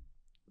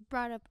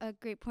brought up a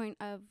great point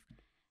of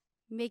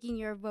making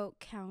your vote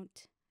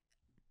count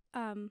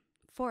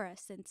for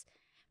us, since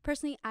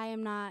personally I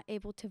am not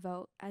able to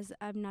vote as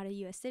I'm not a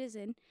U.S.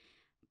 citizen.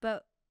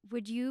 But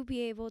would you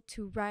be able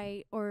to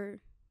write or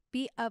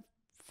be up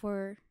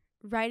for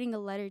writing a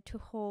letter to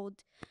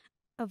hold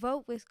a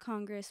vote with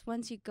Congress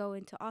once you go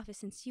into office,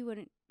 since you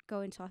wouldn't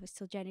go into office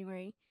till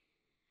January?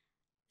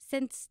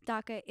 Since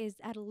DACA is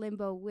at a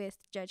limbo with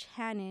Judge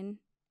Hannon,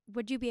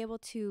 would you be able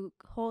to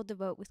hold a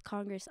vote with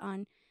Congress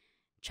on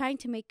trying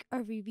to make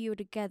a review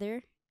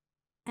together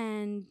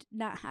and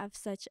not have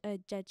such a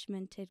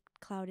judgmented,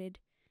 clouded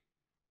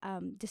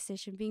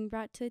decision being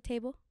brought to the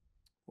table?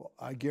 Well,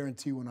 I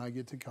guarantee when I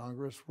get to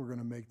Congress, we're going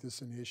to make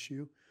this an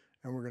issue,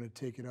 and we're going to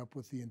take it up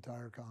with the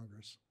entire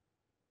Congress.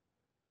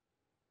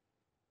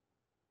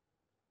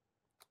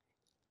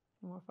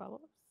 More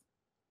follow-ups?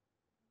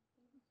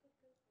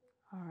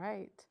 All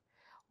right.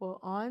 Well,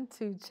 on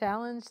to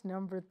challenge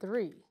number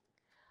 3.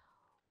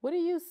 What do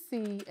you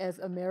see as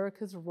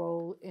America's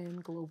role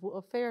in global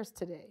affairs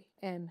today?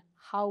 And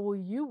how will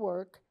you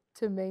work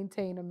to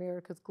maintain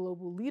America's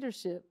global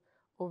leadership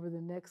over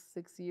the next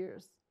 6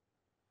 years?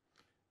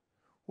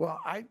 Well,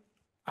 I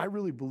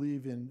really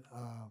believe in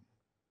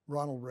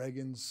Ronald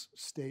Reagan's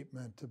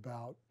statement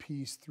about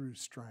peace through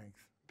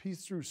strength.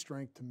 Peace through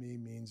strength to me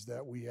means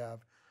that we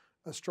have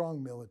a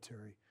strong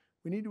military.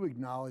 We need to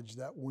acknowledge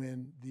that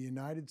when the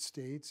United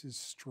States is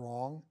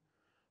strong,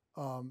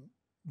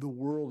 the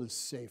world is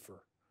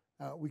safer.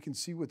 We can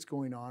see what's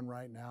going on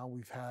right now.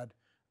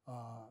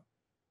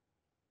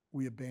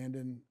 We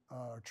abandoned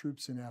our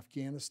troops in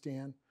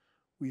Afghanistan.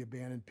 We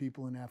abandoned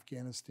people in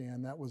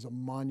Afghanistan. That was a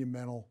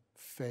monumental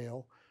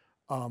fail.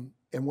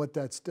 And what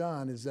that's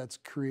done is that's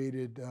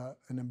created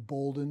an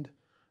emboldened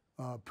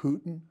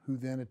Putin, who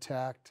then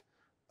attacked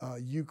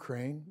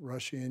Ukraine,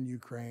 Russia and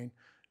Ukraine.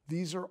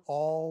 These are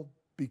all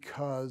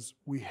because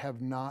we have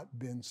not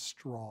been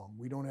strong.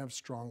 We don't have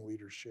strong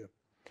leadership.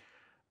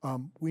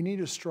 We need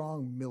a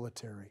strong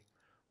military.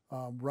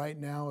 Right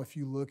now, if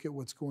you look at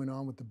what's going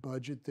on with the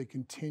budget, they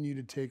continue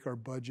to take our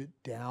budget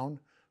down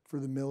for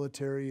the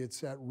military.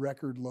 It's at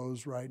record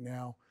lows right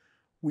now.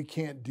 We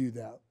can't do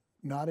that,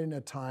 not in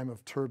a time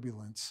of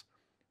turbulence.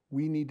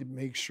 We need to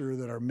make sure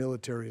that our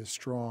military is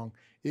strong.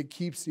 It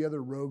keeps the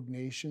other rogue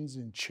nations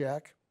in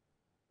check.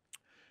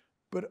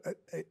 But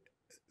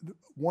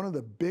one of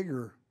the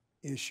bigger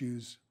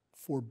issues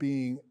for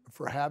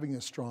having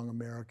a strong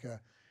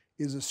America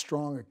is a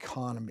strong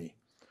economy.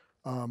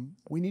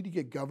 We need to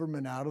get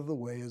government out of the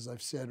way. As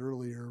I've said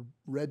earlier,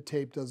 red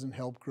tape doesn't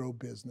help grow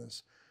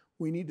business.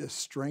 We need to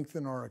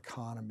strengthen our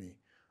economy.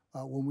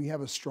 When we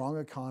have a strong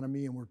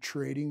economy and we're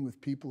trading with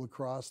people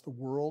across the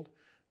world,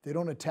 they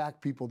don't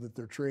attack people that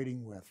they're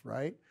trading with,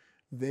 right?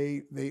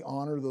 They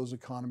honor those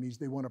economies.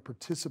 They want to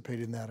participate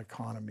in that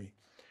economy.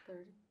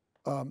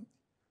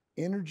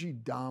 Energy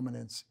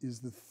dominance is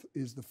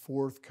the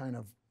fourth kind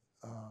of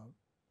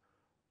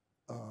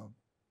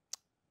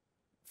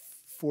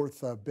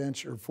fourth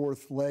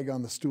leg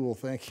on the stool.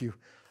 Thank you.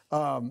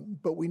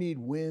 But we need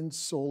wind,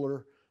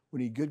 solar.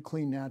 We need good,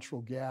 clean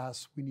natural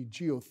gas. We need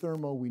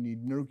geothermal. We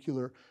need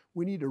nuclear.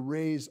 We need to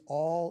raise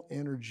all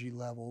energy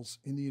levels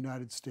in the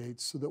United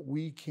States so that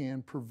we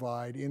can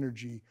provide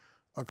energy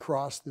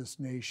across this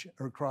nation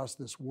or across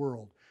this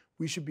world.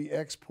 We should be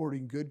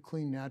exporting good,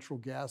 clean natural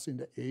gas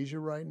into Asia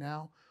right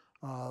now.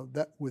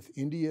 That with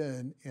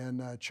India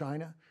and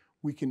China,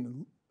 we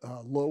can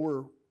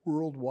lower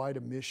worldwide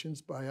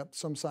emissions by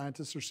some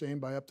scientists are saying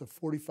by up to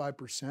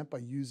 45% by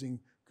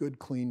using good,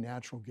 clean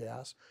natural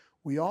gas.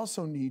 We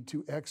also need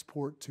to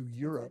export to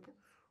Europe.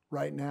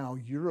 Right now,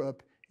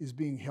 Europe is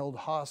being held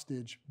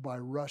hostage by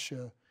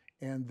Russia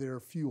and their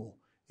fuel.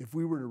 If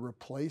we were to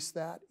replace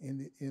that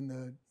in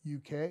the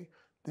UK,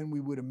 then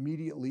we would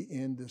immediately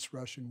end this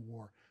Russian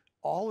war.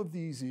 All of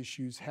these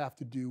issues have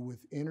to do with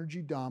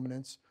energy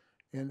dominance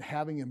and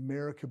having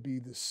America be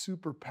the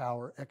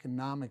superpower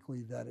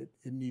economically that it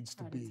needs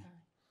to be.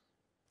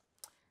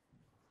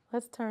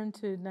 Let's turn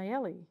to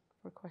Nayeli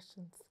for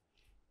questions.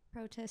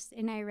 Protests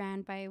in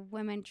Iran by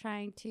women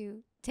trying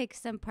to take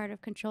some part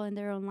of control in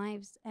their own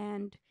lives.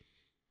 And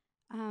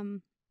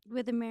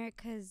with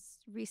America's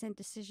recent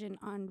decision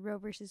on Roe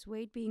versus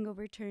Wade being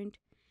overturned,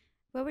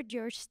 what would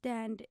your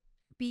stand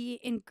be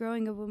in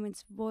growing a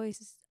woman's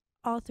voice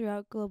all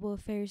throughout global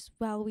affairs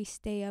while we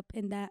stay up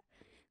in that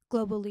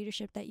global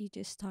leadership that you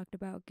just talked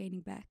about gaining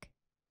back?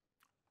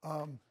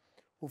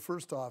 Well,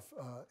 first off,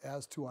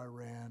 as to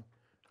Iran,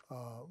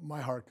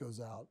 my heart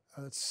goes out.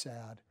 That's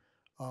sad.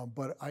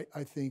 But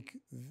I think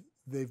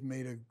they've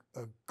made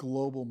a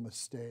global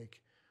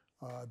mistake.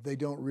 They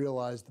don't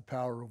realize the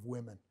power of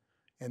women.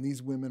 And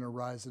these women are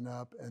rising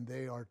up and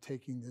they are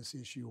taking this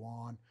issue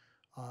on.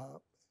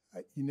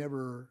 You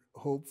never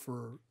hope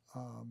for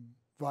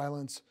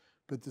violence,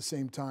 but at the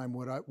same time,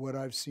 what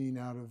I've seen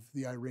out of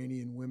the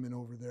Iranian women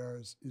over there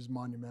is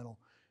monumental.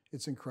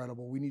 It's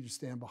incredible. We need to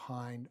stand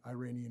behind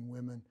Iranian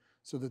women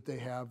so that they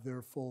have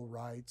their full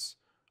rights.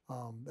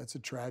 That's a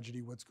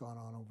tragedy what's gone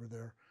on over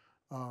there.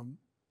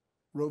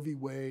 Roe v.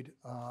 Wade,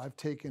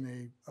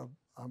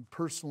 I'm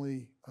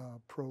personally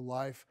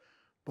pro-life,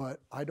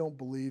 but I don't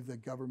believe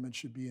that government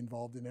should be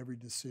involved in every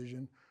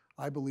decision.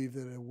 I believe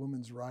that a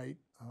woman's right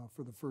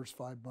for the first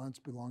 5 months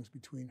belongs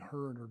between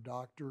her and her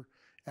doctor.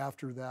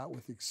 After that,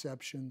 with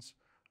exceptions,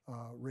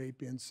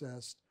 rape,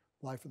 incest,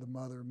 life of the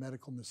mother,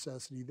 medical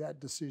necessity, that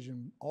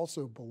decision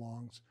also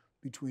belongs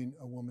between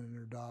a woman and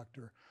her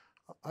doctor.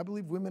 I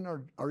believe women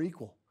are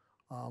equal.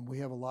 We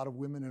have a lot of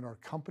women in our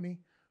company.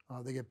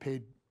 They get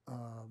paid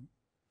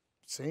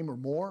same or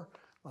more.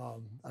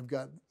 I've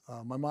got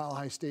my Mile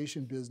High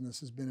Station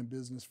business has been in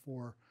business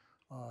for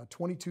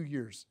 22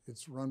 years.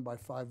 It's run by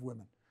 5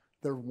 women.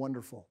 They're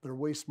wonderful. They're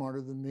way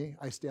smarter than me.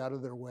 I stay out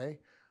of their way.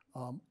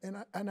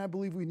 And I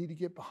believe we need to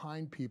get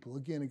behind people.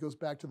 Again, it goes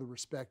back to the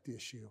respect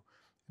issue.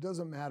 It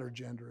doesn't matter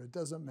gender. It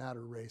doesn't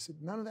matter race.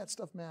 None of that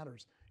stuff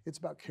matters. It's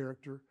about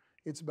character.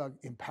 It's about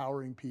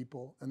empowering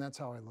people. And that's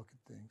how I look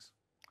at things.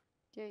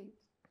 Gabe.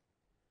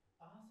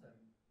 Awesome.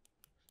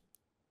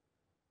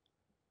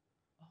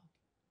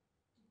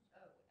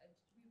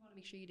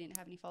 make sure you didn't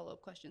have any follow-up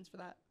questions for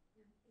that.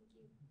 Thank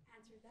you.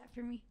 Answered that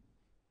for me.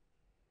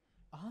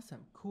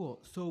 Awesome,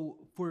 cool. So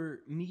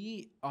for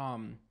me,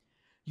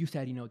 you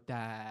said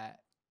that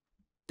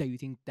you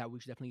think that we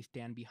should definitely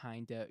stand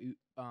behind the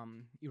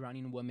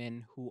Iranian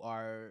women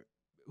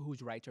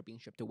whose rights are being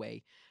stripped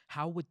away.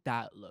 How would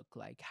that look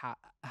like?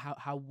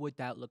 How would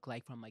that look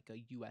like from like a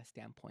U.S.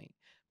 standpoint?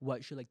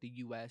 What should like the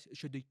U.S.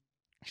 should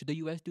the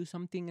U.S. do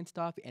something and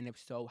stuff? And if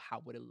so,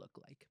 how would it look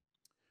like?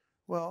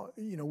 Well,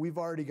 we've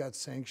already got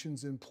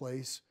sanctions in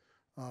place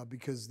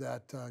because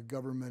that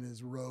government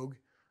is rogue.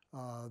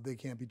 They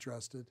can't be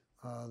trusted.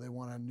 They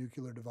want a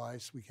nuclear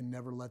device. We can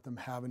never let them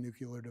have a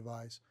nuclear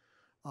device.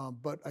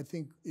 But I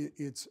think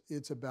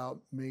it's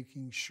about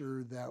making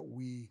sure that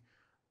we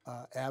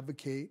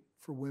advocate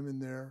for women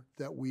there,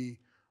 that we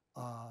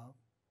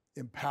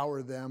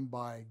empower them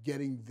by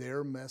getting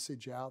their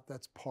message out.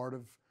 That's part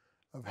of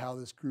how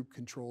this group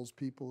controls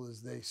people,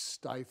 is they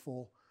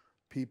stifle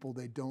people.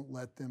 They don't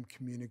let them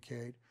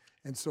communicate.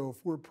 And so if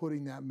we're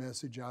putting that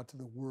message out to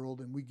the world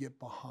and we get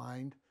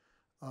behind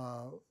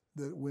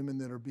the women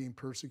that are being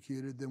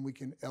persecuted, then we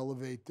can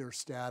elevate their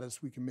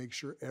status. We can make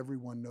sure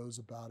everyone knows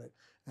about it.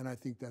 And I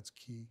think that's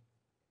key.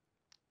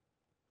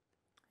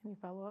 Any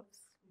follow-ups?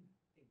 Thank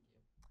you.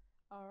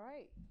 All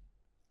right.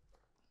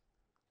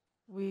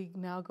 We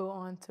now go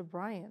on to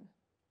Brian.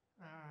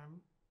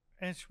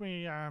 As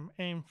we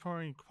aim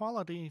for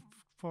equality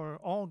for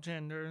all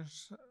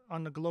genders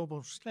on the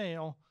global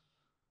scale,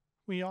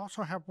 we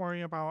also have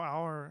worry about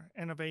our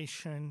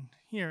innovation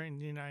here in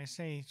the United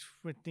States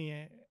with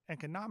the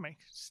economic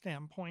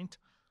standpoint.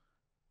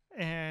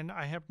 And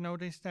I have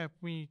noticed that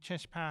we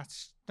just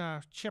passed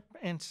the Chip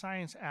and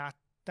Science Act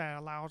that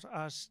allows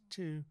us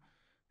to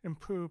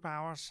improve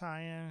our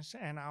science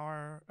and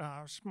our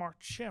smart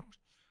chips.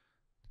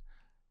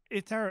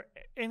 Is there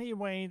any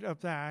way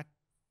of that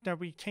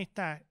we take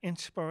that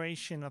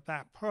inspiration of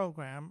that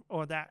program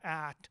or that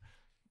act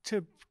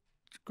to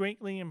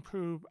greatly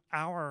improve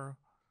our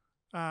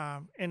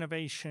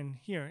innovation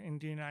here in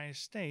the United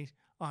States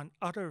on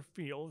other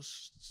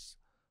fields,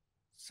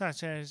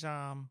 such as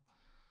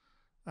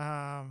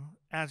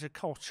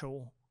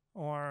agricultural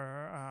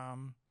or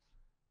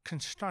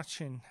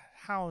construction,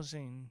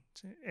 housing,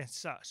 and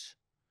such?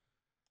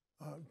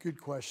 Good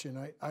question.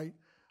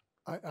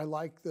 I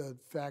like the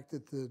fact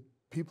that the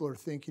people are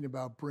thinking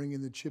about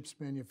bringing the chips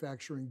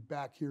manufacturing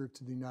back here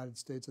to the United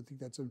States. I think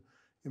that's an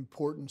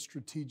important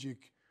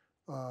strategic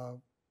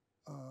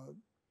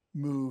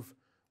move.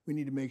 We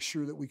need to make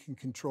sure that we can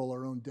control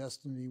our own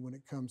destiny when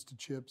it comes to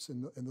chips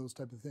and those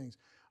type of things.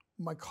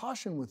 My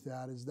caution with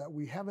that is that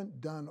we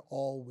haven't done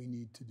all we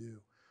need to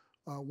do.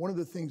 One of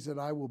the things that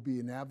I will be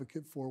an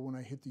advocate for when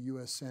I hit the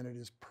U.S. Senate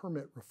is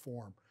permit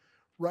reform.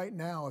 Right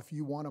now, if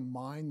you want to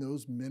mine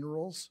those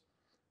minerals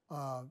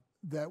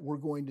that we're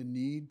going to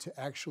need to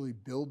actually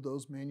build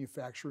those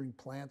manufacturing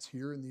plants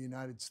here in the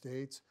United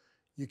States,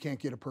 you can't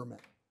get a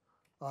permit.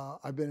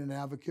 I've been an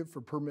advocate for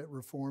permit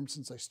reform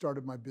since I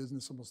started my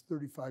business almost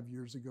 35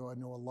 years ago. I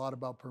know a lot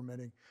about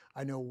permitting.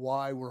 I know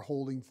why we're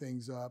holding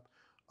things up.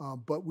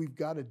 But we've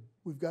got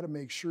to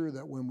make sure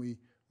that when we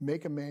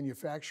make a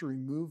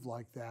manufacturing move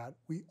like that,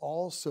 we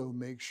also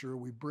make sure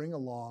we bring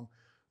along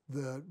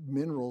the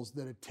minerals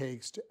that it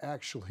takes to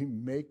actually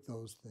make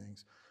those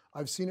things.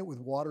 I've seen it with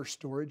water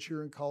storage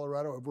here in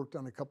Colorado. I've worked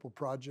on a couple of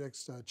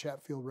projects,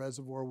 Chatfield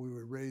Reservoir, we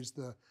would raise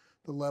the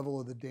level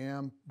of the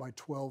dam by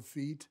 12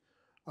 feet.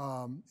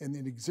 And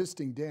an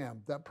existing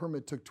dam, that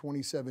permit took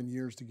 27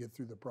 years to get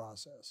through the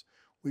process.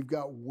 We've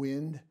got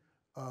wind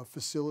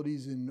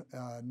facilities in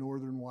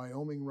northern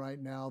Wyoming right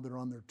now. They're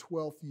on their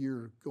 12th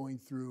year going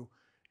through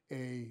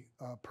a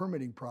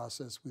permitting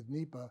process with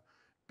NEPA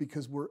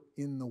because we're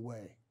in the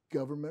way.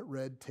 Government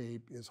red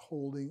tape is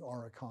holding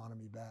our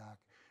economy back.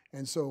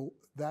 And so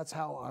that's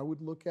how I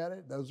would look at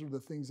it. Those are the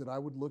things that I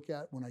would look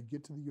at when I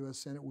get to the U.S.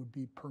 Senate would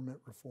be permit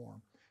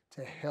reform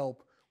to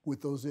help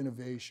with those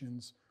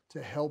innovations,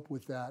 to help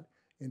with that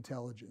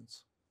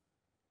intelligence.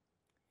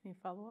 Any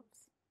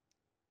follow-ups?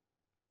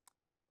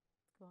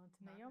 Let's go on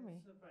to Naomi.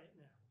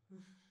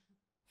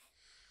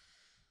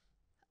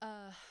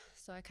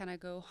 So I kind of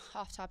go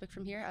off topic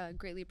from here.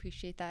 Greatly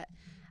appreciate that.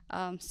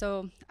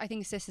 So I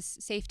think it's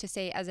safe to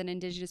say as an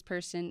Indigenous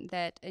person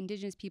that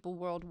Indigenous people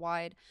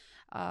worldwide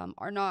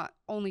are not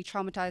only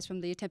traumatized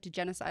from the attempted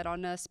genocide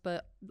on us,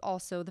 but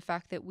also the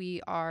fact that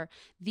we are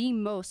the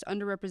most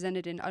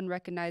underrepresented and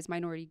unrecognized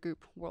minority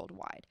group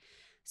worldwide.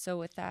 So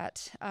with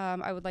that,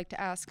 I would like to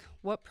ask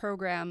what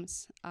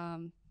programs,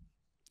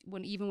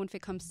 when if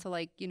it comes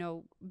to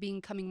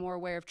becoming more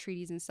aware of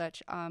treaties and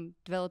such,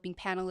 developing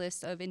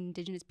panelists of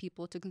Indigenous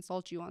people to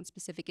consult you on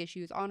specific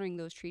issues, honoring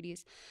those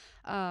treaties,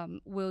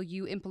 will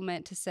you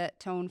implement to set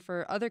tone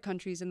for other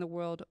countries in the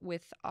world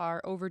with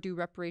our overdue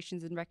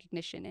reparations and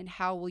recognition? And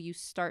how will you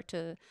start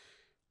the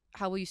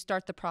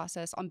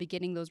process on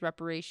beginning those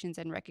reparations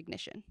and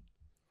recognition?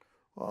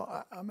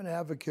 Well, I'm an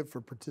advocate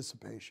for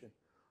participation.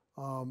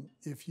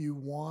 If you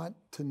want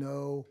to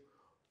know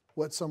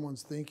what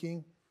someone's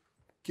thinking,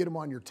 get them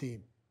on your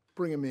team,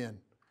 bring them in,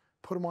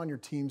 put them on your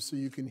team so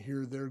you can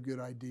hear their good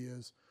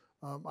ideas.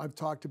 I've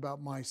talked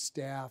about my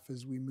staff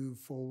as we move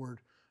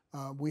forward.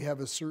 We have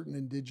a certain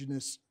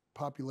indigenous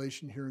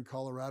population here in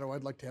Colorado.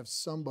 I'd like to have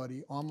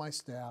somebody on my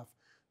staff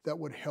that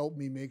would help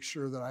me make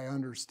sure that I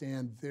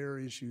understand their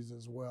issues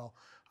as well.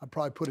 I'd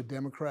probably put a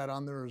Democrat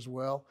on there as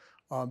well,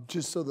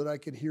 just so that I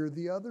could hear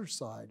the other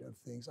side of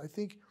things. I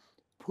think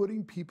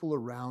putting people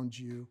around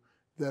you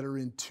that are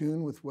in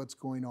tune with what's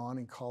going on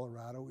in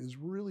Colorado is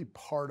really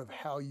part of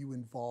how you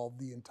involve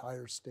the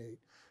entire state.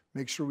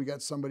 Make sure we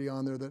got somebody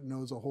on there that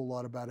knows a whole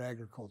lot about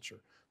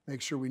agriculture.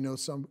 Make sure we know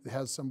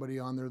has somebody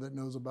on there that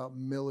knows about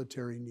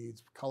military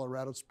needs.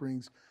 Colorado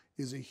Springs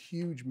is a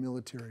huge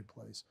military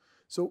place.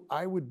 So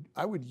I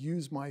would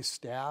use my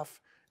staff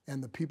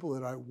and the people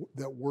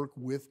that work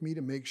with me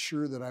to make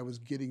sure that I was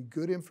getting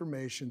good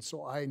information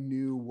so I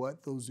knew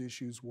what those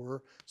issues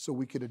were so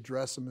we could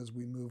address them as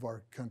we move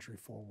our country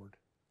forward.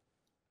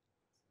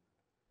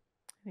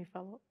 Any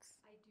follow-ups?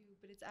 I do,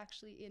 but it's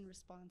actually in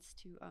response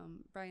to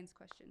Brian's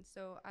question.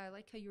 So I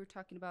like how you were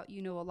talking about,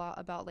 you know, a lot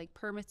about like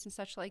permits and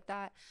such like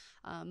that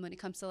when it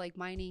comes to like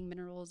mining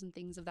minerals and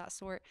things of that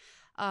sort.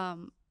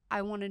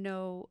 I want to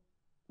know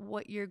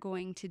what you're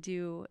going to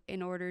do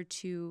in order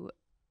to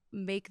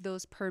make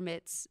those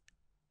permits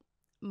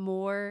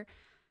more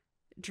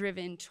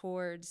driven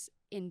towards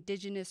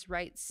indigenous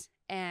rights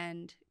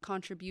and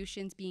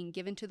contributions being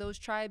given to those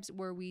tribes,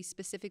 where we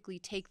specifically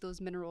take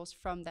those minerals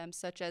from them,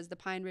 such as the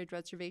Pine Ridge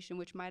Reservation,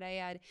 which, might I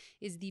add,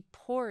 is the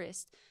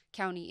poorest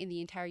county in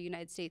the entire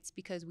United States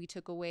because we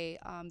took away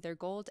their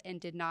gold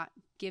and did not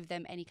give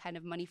them any kind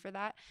of money for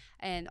that.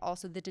 And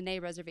also the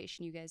Dene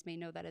Reservation, you guys may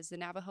know that as the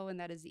Navajo, and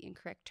that is the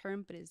incorrect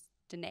term, but is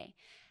Dene.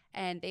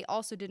 And they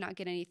also did not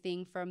get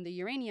anything from the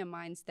uranium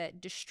mines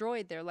that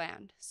destroyed their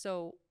land.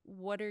 So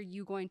what are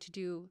you going to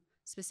do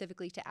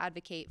specifically to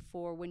advocate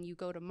for when you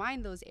go to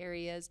mine those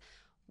areas?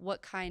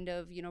 What kind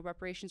of, you know,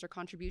 reparations or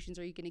contributions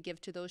are you going to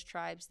give to those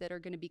tribes that are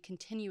going to be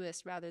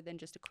continuous rather than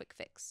just a quick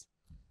fix?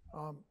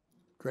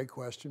 Great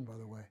question, by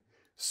the way.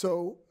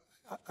 So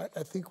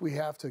I think we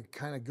have to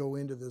kind of go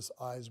into this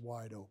eyes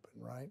wide open,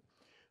 right?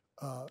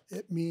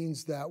 It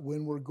means that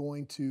when we're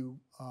going to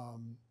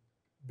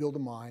build a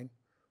mine,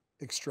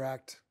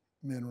 extract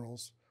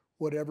minerals,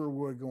 whatever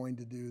we're going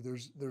to do,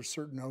 there's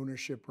certain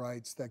ownership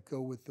rights that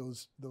go with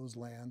those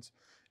lands.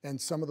 And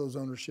some of those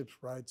ownership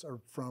rights are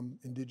from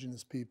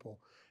indigenous people.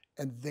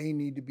 And they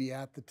need to be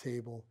at the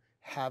table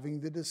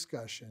having the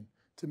discussion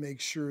to make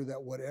sure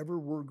that whatever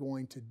we're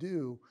going to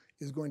do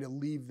is going to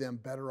leave them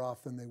better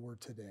off than they were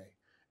today.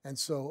 And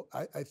so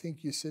I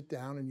think you sit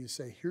down and you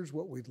say, here's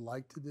what we'd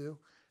like to do.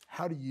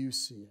 How do you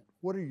see it?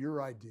 What are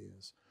your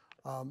ideas?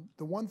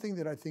 The one thing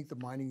that I think the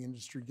mining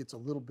industry gets a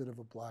little bit of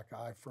a black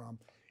eye from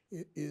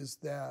is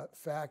that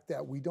fact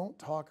that we don't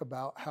talk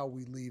about how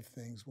we leave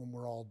things when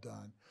we're all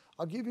done.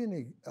 I'll give you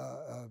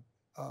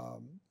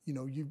you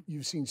know,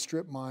 you've seen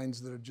strip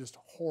mines that are just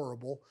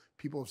horrible.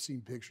 People have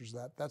seen pictures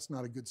of that. That's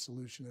not a good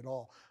solution at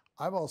all.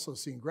 I've also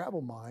seen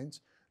gravel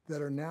mines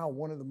that are now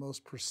one of the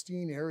most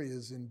pristine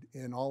areas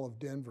in all of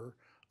Denver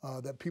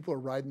that people are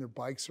riding their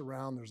bikes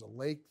around. There's a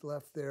lake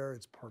left there.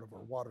 It's part of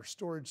our water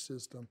storage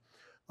system.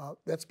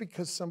 That's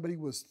because somebody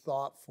was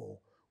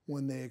thoughtful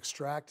when they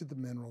extracted the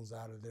minerals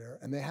out of there,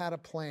 and they had a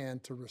plan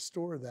to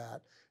restore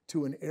that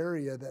to an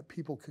area that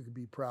people could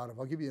be proud of.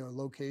 I'll give you a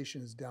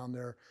location is down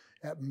there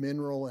at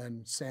Mineral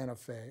and Santa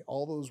Fe.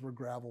 All those were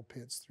gravel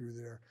pits through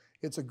there.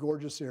 It's a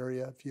gorgeous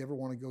area. If you ever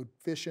want to go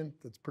fishing,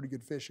 that's pretty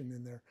good fishing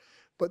in there.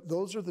 But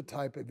those are the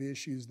type of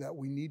issues that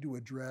we need to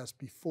address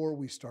before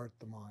we start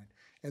the mine.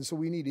 And so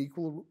we need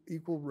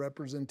equal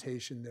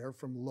representation there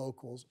from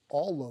locals,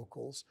 all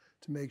locals,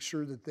 to make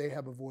sure that they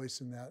have a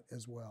voice in that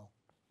as well.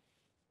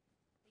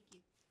 Thank you.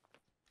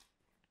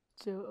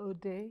 Joe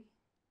O'Day.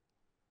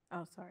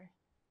 Oh, sorry.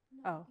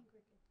 Oh,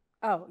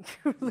 you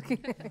were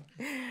looking at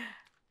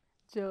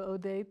Joe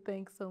O'Day,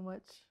 thanks so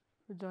much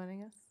for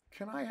joining us.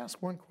 Can I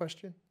ask one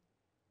question?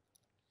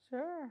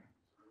 Sure.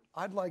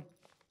 I'd like,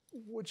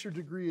 what's your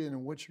degree in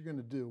and what you're going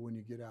to do when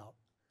you get out?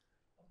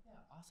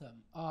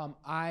 Awesome.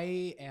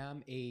 I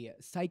am a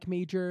psych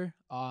major,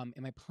 and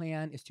my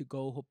plan is to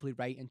go hopefully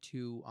right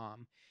into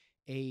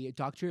a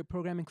doctorate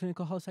program in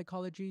clinical health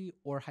psychology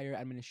or higher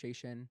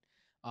administration.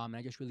 And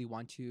I just really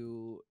want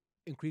to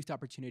increase the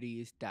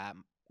opportunities that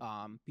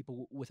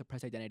people with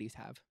oppressed identities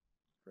have.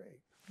 Great.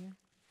 Yeah.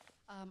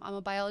 I'm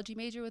a biology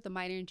major with a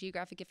minor in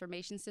geographic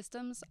information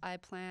systems. I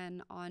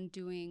plan on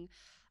doing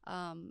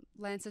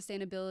land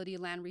sustainability,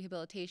 land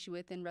rehabilitation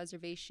within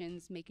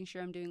reservations, making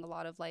sure I'm doing a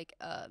lot of like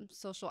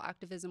social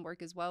activism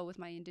work as well with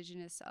my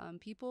indigenous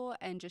people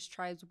and just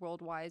tribes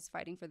worldwide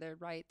fighting for their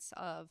rights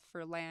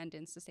for land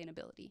and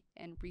sustainability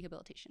and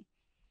rehabilitation.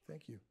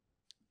 Thank you.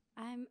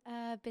 I'm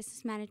a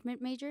business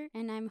management major,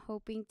 and I'm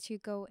hoping to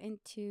go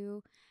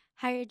into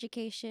higher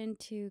education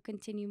to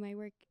continue my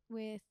work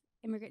with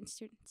immigrant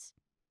students.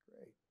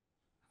 Great.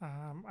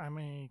 I'm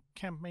a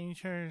camp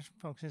major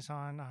focused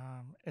on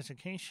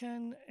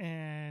education,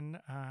 and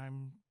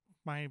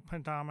my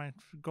predominant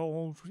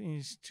goal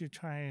is to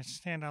try to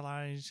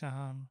standardize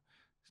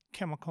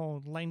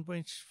chemical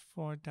language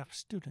for deaf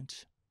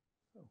students.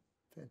 Oh,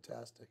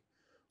 fantastic.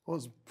 Well,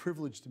 it's a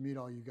privilege to meet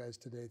all you guys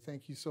today.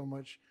 Thank you so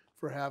much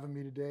for having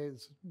me today.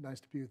 It's nice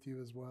to be with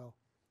you as well.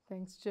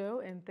 Thanks,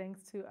 Joe, and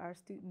thanks to our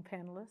student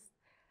panelists.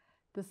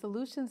 The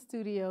Solution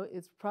Studio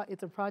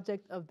it's a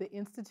project of the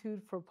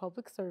Institute for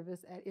Public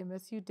Service at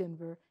MSU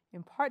Denver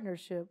in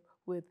partnership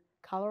with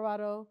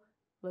Colorado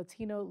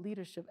Latino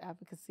Leadership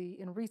Advocacy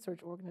and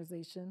Research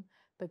Organization,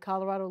 the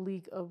Colorado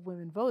League of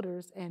Women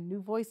Voters, and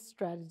New Voice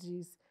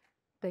Strategies.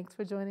 Thanks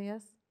for joining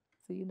us.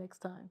 See you next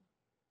time.